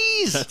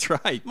Japanese! That's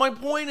right. My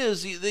point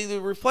is, they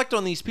reflect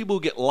on these people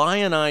who get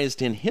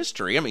lionized in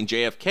history. I mean,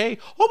 JFK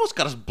almost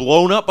got us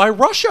blown up by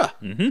Russia.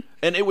 Mm-hmm.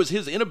 And it was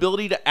his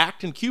inability to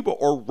act in Cuba,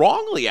 or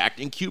wrongly act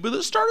in Cuba,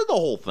 that started the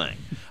whole thing.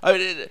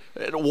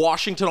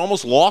 Washington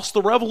almost lost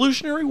the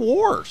Revolutionary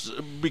Wars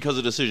because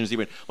of decisions he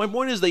made. My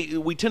point is,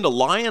 we tend to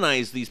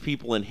lionize these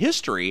people in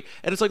history,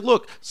 and it's like,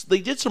 look, they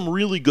did some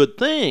really good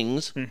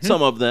things,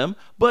 some of them,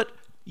 but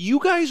you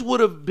guys would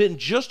have been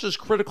just as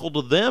critical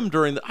to them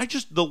during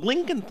the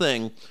Lincoln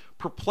thing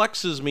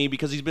perplexes me,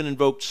 because he's been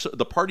invoked,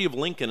 the party of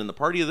Lincoln and the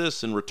party of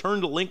this and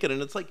return to Lincoln,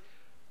 and it's like,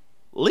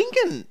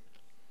 Lincoln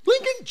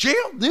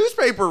jailed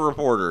newspaper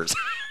reporters.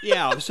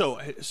 Yeah,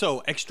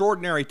 so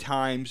extraordinary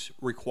times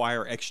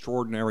require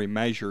extraordinary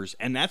measures,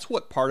 and that's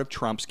what part of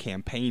Trump's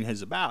campaign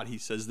is about. He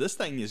says this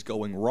thing is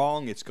going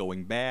wrong, it's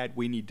going bad,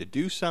 we need to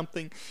do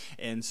something,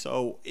 and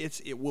so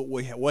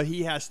what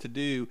he has to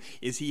do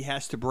is he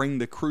has to bring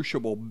the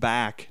crucible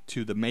back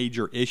to the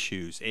major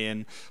issues.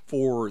 And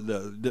for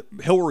the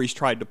Hillary's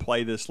tried to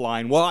play this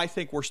line, well, I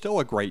think we're still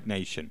a great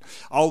nation.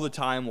 All the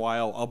time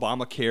while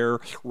Obamacare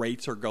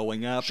rates are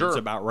going up, sure, it's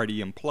about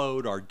ready to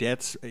implode, our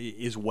debts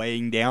is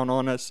weighing down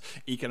on us.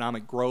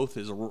 Economic growth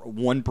is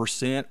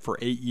 1% for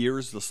 8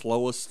 years, the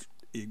slowest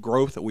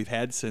growth that we've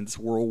had since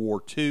World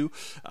War II.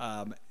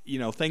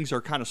 Things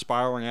are kind of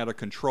spiraling out of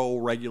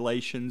control.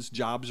 Regulations,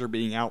 jobs are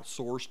being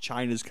outsourced.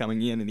 China's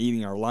coming in and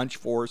eating our lunch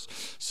for us.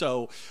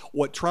 So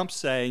what Trump's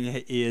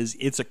saying is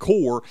it's a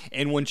core,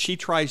 and when she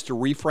tries to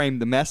reframe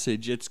the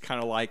message, it's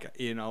kind of like,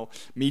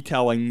 me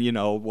telling,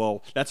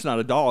 well, that's not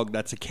a dog,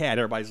 that's a cat.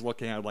 Everybody's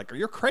looking at it like,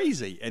 you're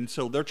crazy. And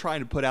so they're trying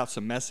to put out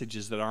some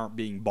messages that aren't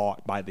being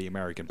bought by the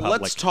American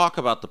public. Let's talk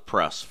about the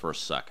press for a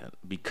second,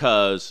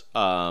 because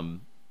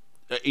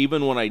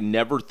even when I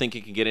never think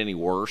it can get any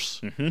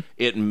worse,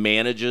 it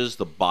manages,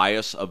 the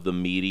bias of the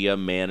media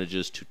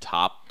manages to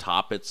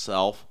top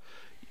itself.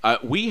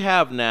 We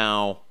have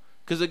now,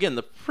 because again,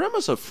 the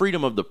premise of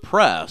freedom of the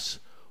press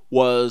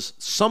was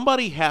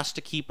somebody has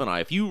to keep an eye.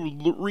 If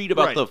you read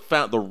about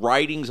the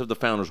writings of the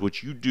founders,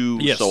 which you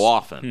do so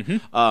often,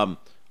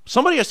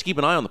 somebody has to keep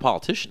an eye on the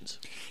politicians.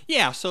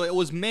 Yeah, so it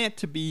was meant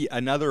to be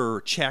another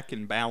check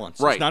and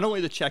balance. Right. It's not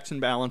only the checks and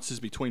balances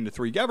between the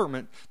three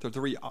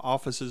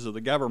offices of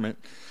the government,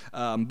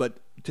 but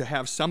to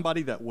have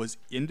somebody that was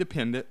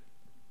independent,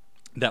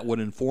 that would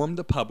inform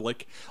the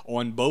public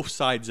on both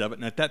sides of it.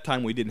 And at that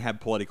time, we didn't have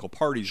political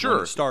parties when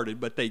Sure. it started,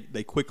 but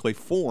they quickly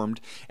formed.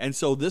 And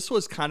so this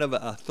was kind of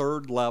a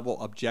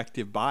third-level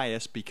objective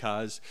bias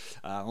because,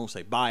 I won't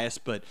say bias,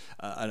 but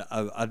an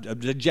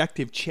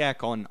objective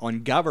check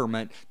on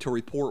government to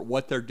report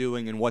what they're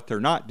doing and what they're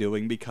not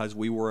doing, because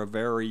we were a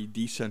very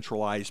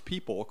decentralized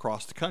people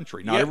across the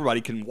country. Not Yeah.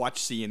 everybody can watch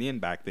CNN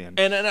back then.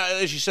 And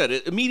as you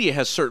said, media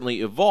has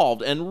certainly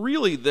evolved, and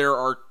really there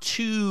are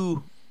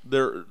two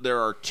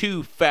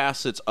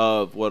facets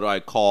of what I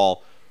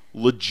call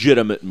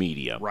legitimate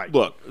media. Right.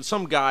 Look,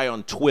 some guy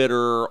on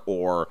Twitter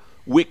or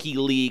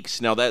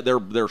WikiLeaks, now that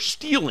they're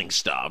stealing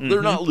stuff.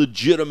 They're not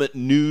legitimate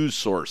news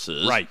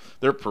sources. Right.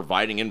 They're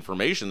providing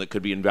information that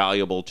could be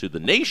invaluable to the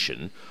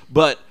nation,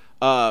 but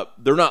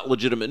they're not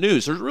legitimate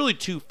news. There's really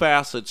two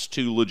facets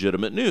to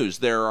legitimate news.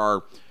 There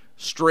are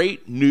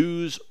straight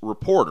news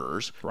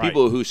reporters, Right.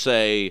 people who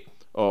say,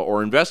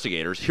 or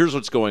investigators, here's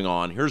what's going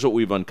on, here's what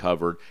we've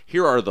uncovered,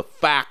 here are the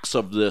facts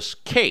of this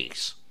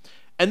case.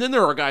 And then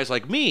there are guys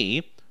like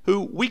me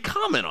who we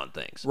comment on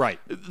things. Right.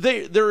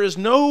 There's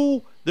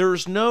no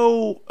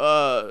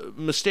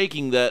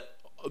mistaking that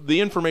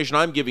the information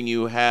I'm giving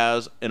you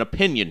has an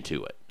opinion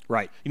to it.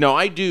 Right. You know,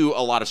 I do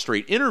a lot of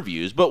straight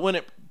interviews, but when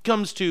it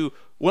comes to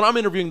when I'm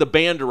interviewing the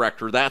band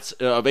director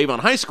of Avon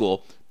High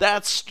School,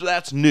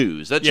 that's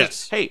news. That's Yes.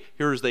 just, hey,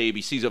 here's the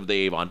ABCs of the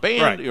Avon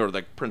band, Right. or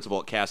the principal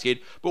at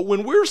Cascade. But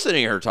when we're sitting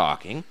here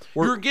talking,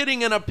 you're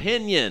getting an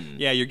opinion.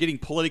 Yeah, you're getting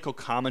political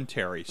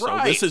commentary. So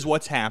Right. this is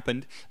what's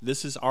happened.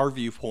 This is our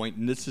viewpoint,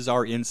 and this is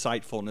our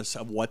insightfulness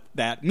of what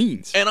that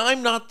means. And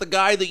I'm not the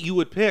guy that you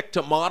would pick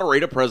to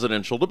moderate a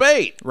presidential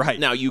debate. Right.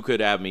 Now, you could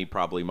have me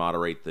probably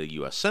moderate the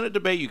U.S. Senate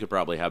debate. You could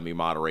probably have me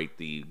moderate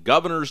the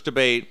governor's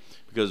debate,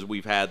 because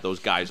we've had those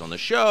guys on the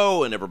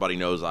show, and everybody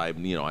knows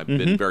I've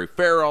been very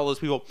fair to all those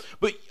people.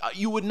 But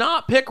you would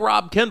not pick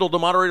Rob Kendall to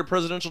moderate a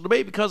presidential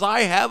debate because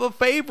I have a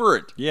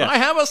favorite. Yes. I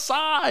have a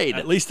side.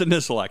 At least in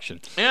this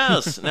election.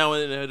 Yes. Now,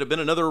 it had been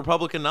another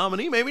Republican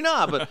nominee, maybe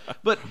not.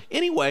 But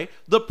anyway,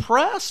 the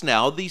press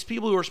now, these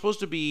people who are supposed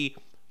to be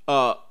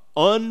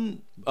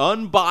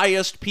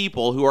unbiased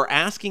people who are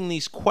asking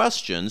these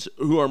questions,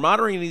 who are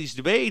moderating these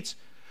debates,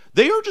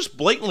 they are just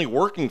blatantly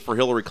working for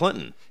Hillary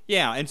Clinton.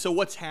 Yeah, and so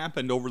what's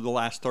happened over the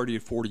last 30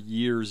 to 40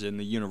 years in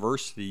the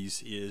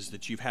universities is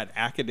that you've had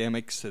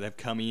academics that have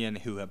come in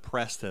who have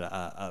pressed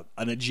an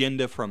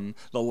agenda from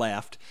the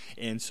left.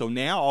 And so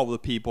now all the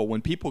people,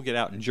 when people get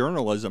out in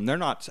journalism, they're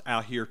not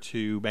out here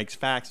to make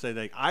facts. They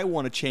think, I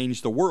want to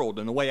change the world,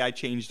 and the way I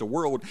change the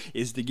world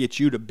is to get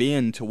you to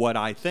bend to what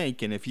I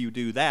think, and if you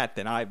do that,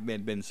 then I've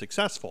been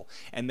successful.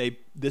 And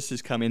this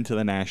has come into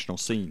the national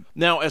scene.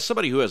 Now, as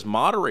somebody who has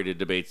moderated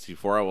debates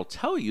before, I will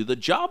tell you the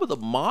job of the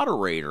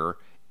moderator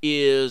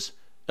is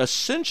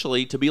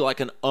essentially to be like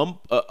an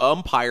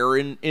umpire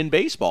in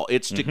baseball.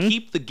 It's to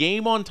keep the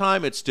game on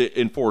time. It's to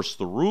enforce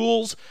the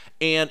rules,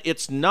 and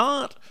it's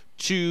not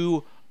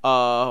to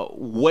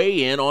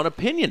weigh in on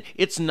opinion.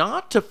 It's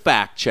not to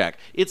fact check.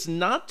 It's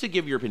not to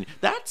give your opinion.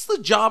 That's the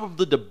job of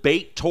the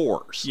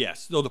debaters.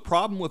 Yes. So the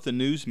problem with the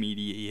news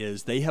media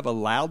is they have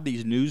allowed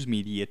these news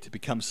media to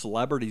become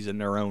celebrities in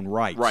their own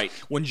right. Right.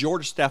 When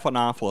George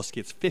Stephanopoulos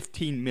gets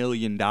 $15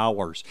 million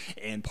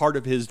and part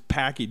of his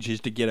package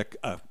is to get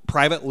a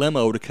private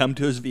limo to come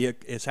to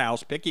his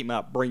house, pick him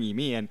up, bring him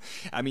in.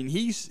 I mean,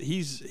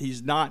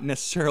 he's not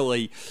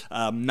necessarily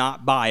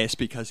not biased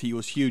because he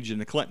was huge in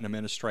the Clinton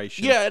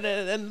administration. Yeah,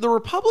 and the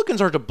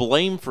Republicans are to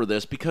blame for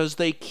this because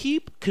they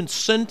keep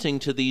consenting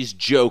to these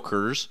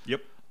jokers.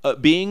 Yep.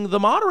 Being the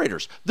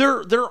moderators.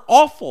 They're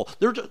awful.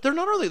 They're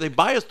not only they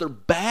biased, they're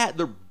bad.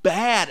 They're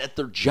bad at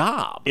their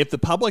job. If the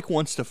public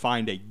wants to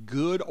find a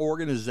good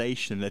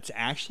organization that's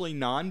actually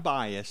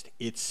non-biased,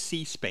 it's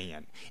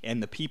C-SPAN.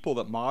 And the people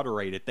that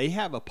moderate it, they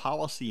have a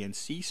policy in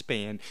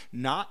C-SPAN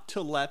not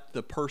to let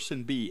the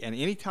person be. And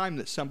anytime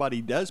that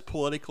somebody does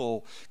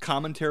political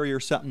commentary or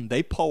something,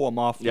 they pull them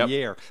off the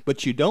air.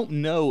 But you don't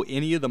know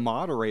any of the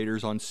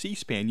moderators on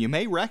C-SPAN. You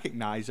may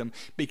recognize them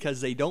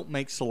because they don't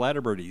make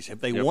celebrities. If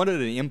they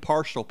wanted an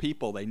impartial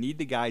people, they need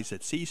the guys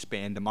at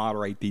C-SPAN to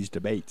moderate these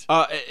debates.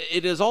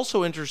 It is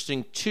also interesting,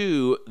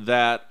 too,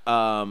 that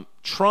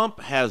Trump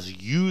has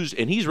used,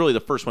 and he's really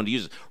the first one to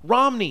use it.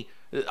 Romney,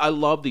 I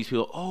love these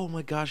people. Oh,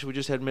 my gosh, we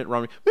just had Mitt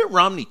Romney. Mitt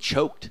Romney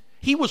choked.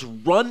 He was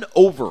run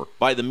over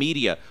by the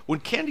media. When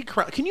can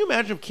you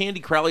imagine if Candy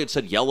Crowley had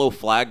said yellow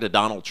flag to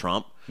Donald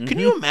Trump? Can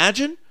you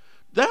imagine?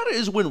 That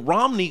is when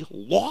Romney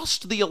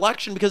lost the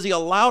election because he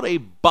allowed a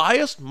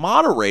biased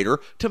moderator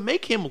to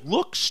make him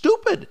look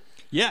stupid.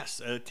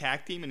 Yes,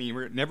 attacked him, and he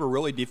never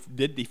really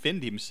did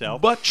defend himself.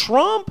 But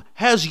Trump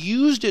has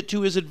used it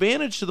to his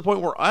advantage to the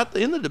point where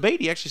in the debate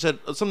he actually said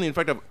something in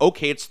fact of,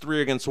 okay, it's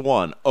 3 against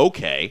 1.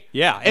 Okay.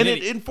 Yeah. And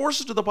it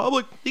enforces to the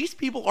public, these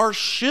people are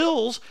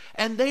shills,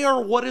 and they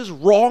are what is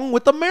wrong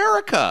with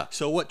America.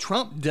 So what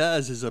Trump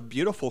does is a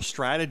beautiful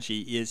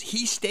strategy is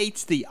he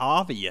states the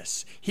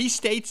obvious. He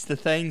states the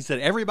things that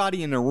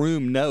everybody in the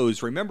room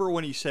knows. Remember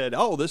when he said,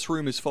 oh, this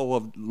room is full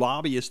of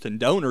lobbyists and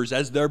donors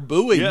as they're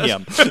booing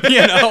him,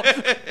 you know?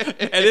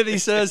 And then he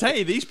says,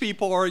 hey, these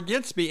people are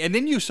against me. And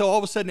then so all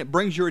of a sudden it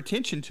brings your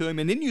attention to him.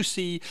 And then you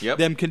see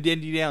them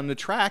continue down the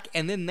track.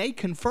 And then they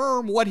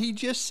confirm what he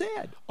just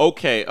said.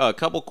 Okay, a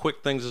couple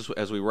quick things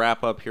as we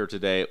wrap up here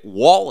today.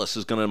 Wallace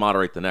is going to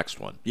moderate the next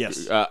one.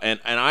 Yes. And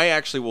I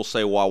actually will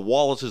say, while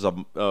Wallace is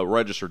a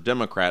registered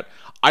Democrat,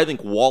 I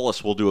think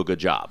Wallace will do a good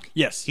job.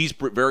 Yes. He's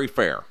very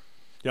fair.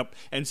 Yep.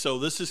 And so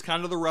this is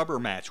kind of the rubber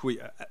match.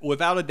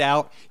 Without a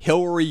doubt,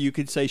 Hillary, you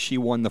could say she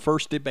won the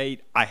first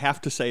debate. I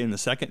have to say in the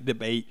second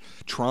debate,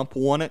 Trump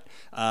won it.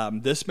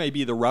 This may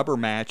be the rubber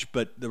match,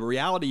 but the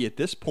reality at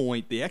this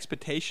point, the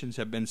expectations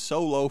have been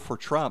so low for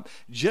Trump.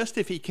 Just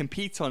if he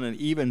competes on an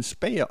even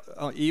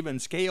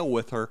scale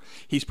with her,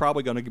 he's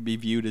probably going to be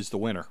viewed as the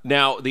winner.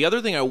 Now, the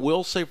other thing I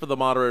will say for the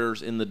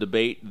moderators in the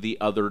debate the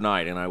other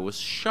night, and I was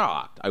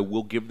shocked, I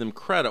will give them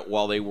credit,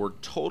 while they were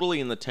totally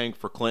in the tank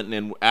for Clinton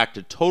and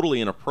acted totally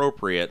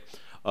inappropriate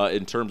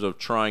in terms of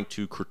trying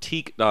to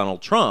critique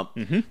Donald Trump,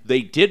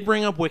 they did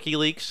bring up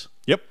WikiLeaks.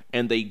 Yep.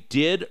 And they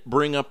did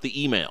bring up the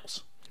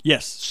emails.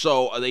 Yes.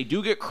 So they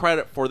do get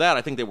credit for that.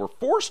 I think they were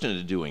forced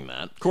into doing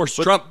that. Of course,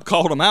 Trump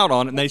called them out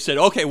on it, and they said,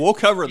 okay, we'll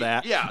cover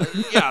that.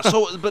 Yeah.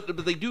 So,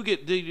 but they do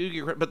get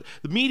credit. But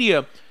the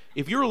media,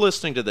 if you're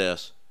listening to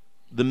this,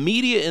 the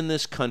media in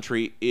this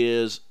country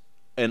is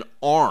an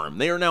arm.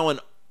 They are now an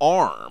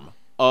arm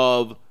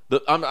of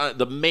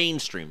the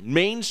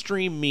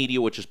mainstream media,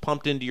 which is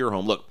pumped into your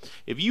home. Look,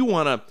 if you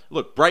want to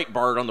look,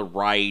 Breitbart on the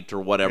right or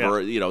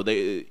whatever,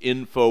 they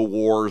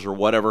InfoWars or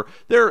whatever,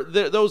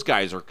 those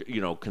guys are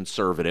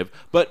conservative,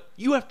 but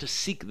you have to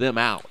seek them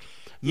out.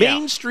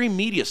 Mainstream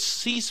media,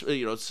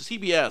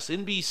 CBS,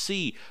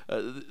 NBC,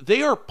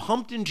 they are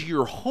pumped into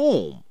your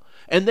home,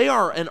 and they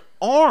are an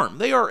arm.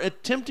 They are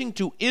attempting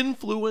to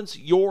influence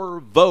your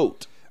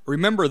vote.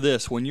 Remember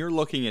this, when you're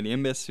looking at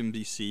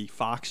MSNBC,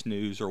 Fox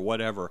News, or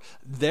whatever,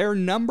 their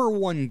number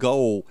one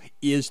goal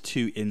is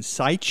to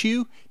incite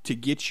you, to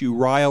get you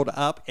riled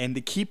up, and to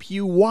keep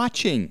you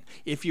watching.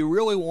 If you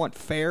really want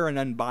fair and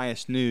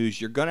unbiased news,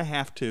 you're going to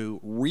have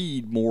to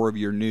read more of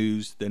your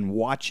news than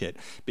watch it,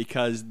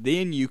 because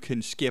then you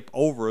can skip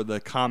over the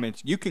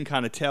comments. You can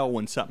kind of tell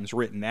when something's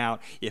written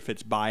out if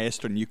it's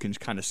biased, and you can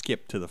kind of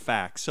skip to the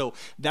facts. So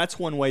that's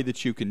one way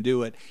that you can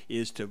do it,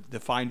 is to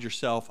find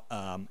yourself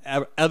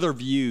other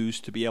views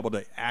to be able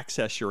to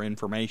access your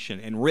information,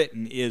 and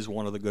written is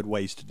one of the good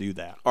ways to do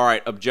that. All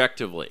right,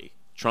 objectively,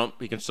 Trump,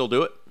 he can still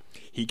do it?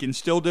 He can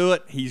still do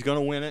it. He's going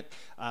to win it.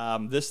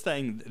 This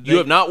thing... You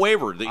have not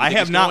wavered. I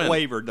have not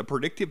wavered. The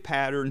predictive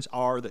patterns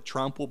are that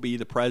Trump will be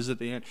the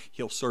president.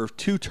 He'll serve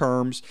 2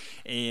 terms,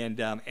 and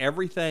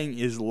everything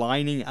is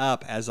lining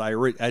up as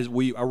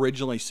we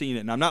originally seen it.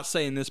 And I'm not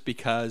saying this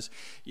because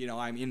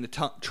I'm in the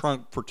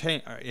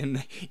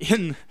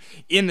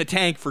in the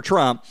tank for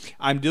Trump.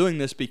 I'm doing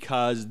this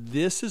because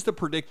this is the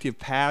predictive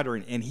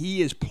pattern, and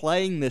he is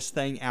playing this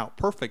thing out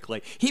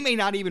perfectly. He may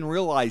not even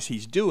realize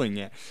he's doing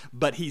it,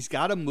 but he's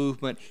got a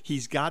movement.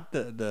 He's got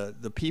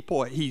the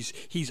people.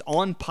 He's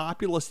on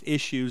populist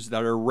issues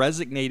that are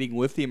resonating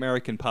with the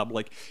American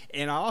public.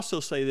 And I also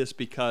say this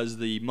because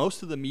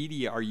most of the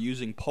media are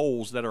using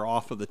polls that are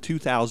off of the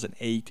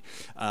 2008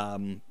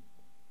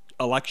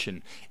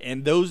 election,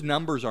 and those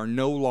numbers are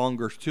no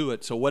longer to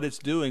it. So what it's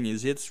doing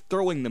is it's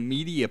throwing the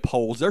media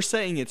polls. They're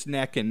saying it's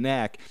neck and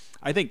neck.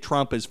 I think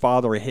Trump is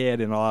farther ahead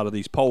in a lot of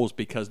these polls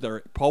because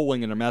their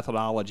polling and their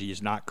methodology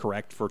is not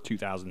correct for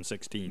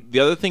 2016. The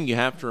other thing you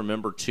have to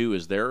remember, too,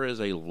 is there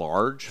is a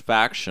large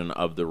faction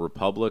of the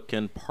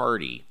Republican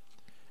Party,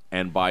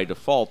 and by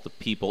default, the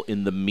people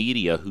in the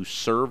media who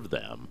serve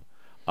them,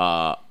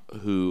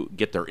 who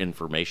get their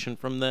information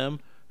from them,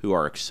 who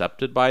are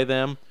accepted by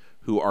them,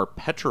 who are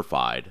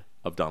petrified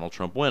of Donald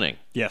Trump winning.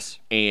 Yes.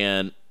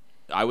 And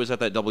I was at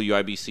that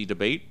WIBC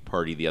debate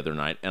party the other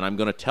night, and I'm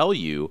going to tell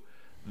you,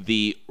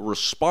 the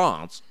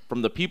response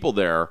from the people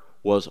there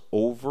was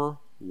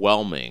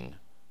overwhelming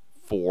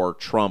for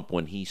Trump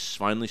when he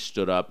finally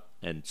stood up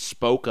and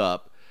spoke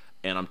up.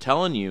 And I'm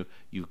telling you,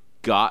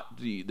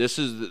 this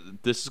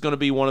is going to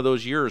be one of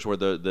those years where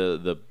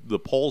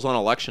the polls on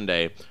Election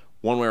Day,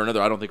 one way or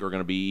another, I don't think are going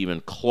to be even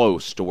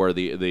close to where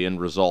the end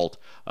result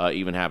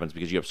even happens,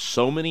 because you have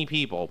so many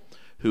people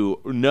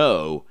who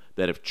know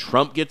that if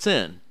Trump gets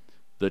in,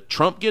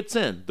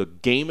 the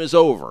game is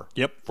over.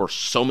 Yep. For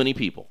so many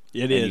people.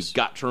 It is. You've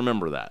got to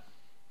remember that.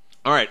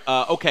 All right.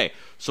 Okay.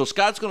 So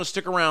Scott's going to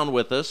stick around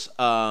with us.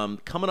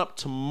 Coming up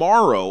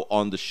tomorrow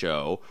on the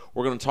show,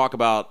 we're going to talk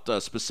about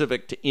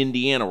specific to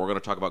Indiana. We're going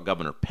to talk about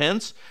Governor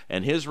Pence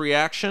and his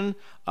reaction.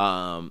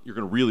 You're going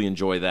to really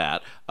enjoy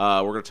that.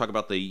 We're going to talk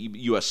about the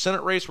U.S.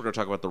 Senate race. We're going to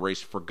talk about the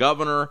race for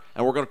governor.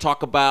 And we're going to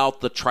talk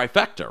about the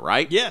trifecta,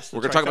 right? Yes.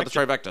 We're going to talk about the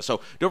trifecta. So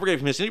don't forget,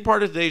 if you miss any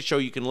part of today's show,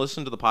 you can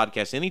listen to the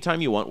podcast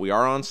anytime you want. We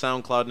are on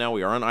SoundCloud now.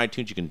 We are on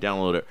iTunes. You can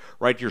download it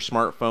right to your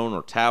smartphone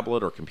or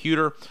tablet or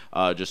computer.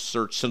 Just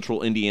search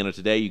Central Indiana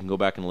Today. You can go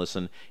back and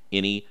listen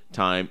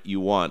anytime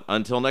you want.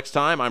 Until next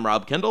time, I'm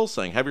Rob Kendall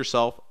saying have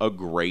yourself a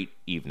great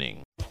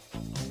evening.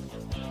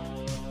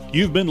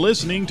 You've been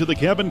listening to the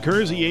Kevin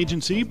Kersey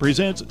Agency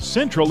presents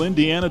Central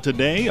Indiana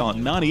Today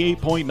on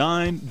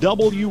 98.9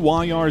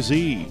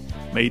 WYRZ.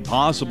 Made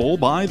possible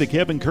by the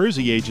Kevin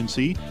Kersey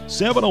Agency,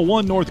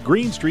 701 North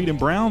Green Street in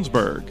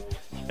Brownsburg.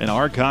 An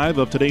archive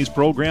of today's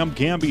program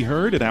can be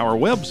heard at our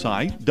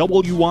website,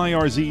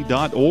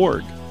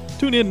 wyrz.org.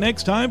 Tune in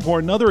next time for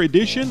another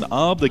edition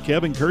of the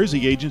Kevin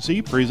Kersey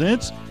Agency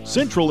presents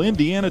Central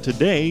Indiana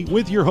Today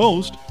with your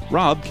host,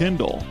 Rob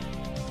Kendall.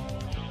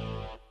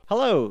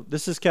 Hello,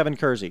 this is Kevin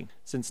Kersey.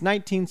 Since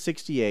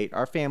 1968,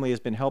 our family has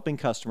been helping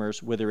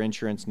customers with their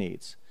insurance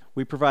needs.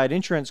 We provide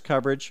insurance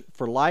coverage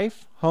for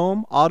life,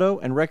 home, auto,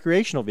 and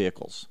recreational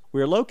vehicles. We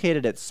are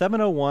located at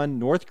 701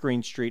 North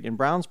Green Street in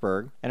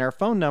Brownsburg, and our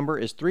phone number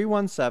is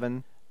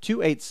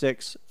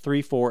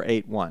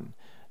 317-286-3481.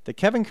 The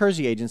Kevin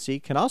Kersey Agency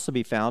can also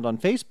be found on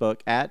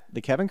Facebook at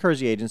The Kevin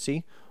Kersey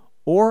Agency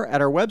or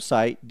at our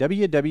website,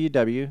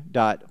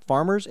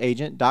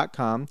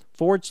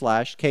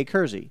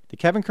 www.farmersagent.com/kkersey. The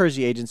Kevin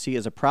Kersey Agency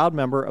is a proud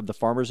member of the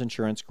Farmers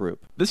Insurance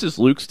Group. This is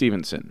Luke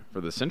Stevenson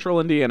for the Central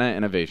Indiana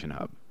Innovation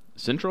Hub.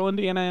 Central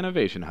Indiana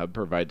Innovation Hub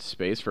provides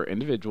space for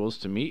individuals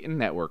to meet and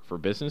network for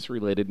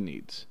business-related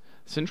needs.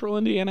 Central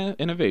Indiana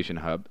Innovation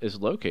Hub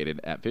is located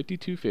at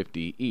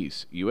 5250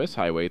 East U.S.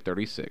 Highway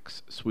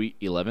 36, Suite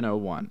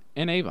 1101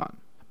 in Avon.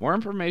 More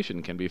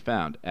information can be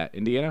found at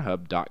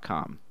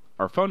indianahub.com.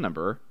 Our phone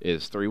number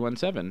is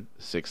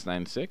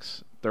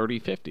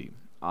 317-696-3050.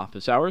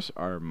 Office hours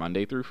are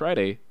Monday through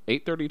Friday,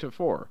 8:30 to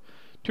 4.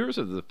 Tours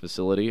of the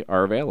facility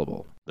are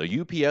available.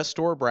 The UPS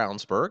Store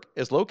Brownsburg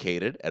is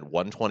located at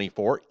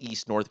 124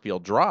 East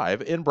Northfield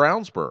Drive in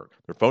Brownsburg.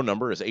 Their phone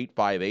number is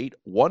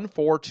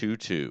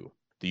 858-1422.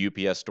 The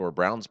UPS Store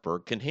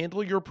Brownsburg can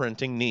handle your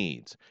printing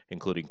needs,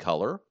 including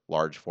color,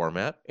 large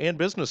format, and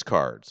business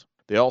cards.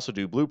 They also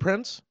do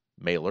blueprints,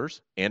 mailers,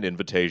 and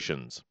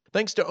invitations.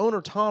 Thanks to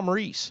owner Tom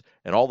Reese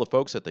and all the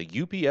folks at the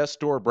UPS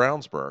Store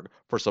Brownsburg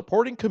for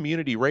supporting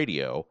community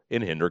radio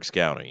in Hendricks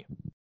County.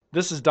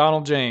 This is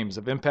Donald James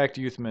of Impact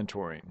Youth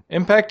Mentoring.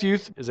 Impact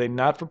Youth is a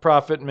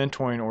not-for-profit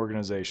mentoring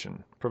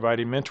organization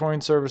providing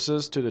mentoring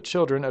services to the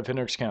children of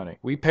Hendricks County.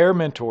 We pair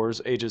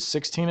mentors ages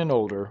 16 and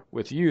older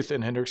with youth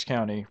in Hendricks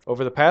County.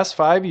 Over the past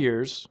 5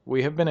 years,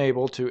 we have been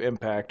able to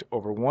impact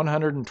over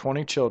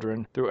 120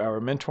 children through our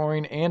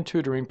mentoring and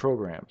tutoring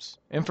programs.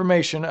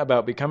 Information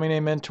about becoming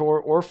a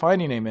mentor or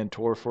finding a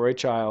mentor for a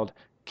child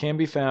can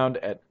be found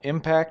at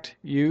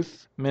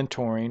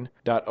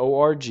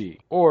impactyouthmentoring.org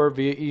or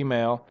via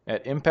email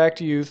at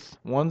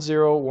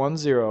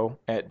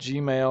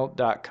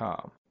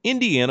impactyouth1010@gmail.com.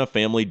 Indiana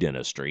Family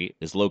Dentistry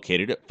is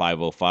located at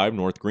 505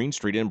 North Green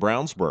Street in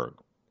Brownsburg.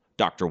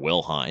 Dr.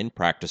 Will Hine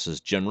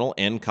practices general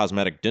and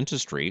cosmetic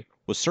dentistry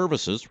with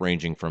services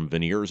ranging from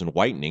veneers and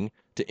whitening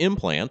to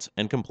implants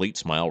and complete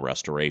smile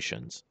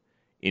restorations.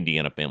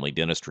 Indiana Family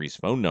Dentistry's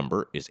phone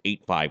number is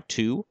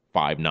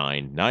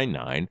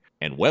 852-5999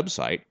 and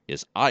website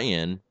is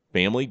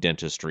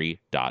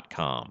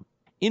infamilydentistry.com.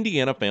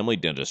 Indiana Family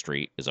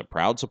Dentistry is a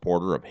proud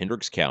supporter of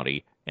Hendricks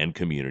County and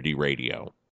community radio.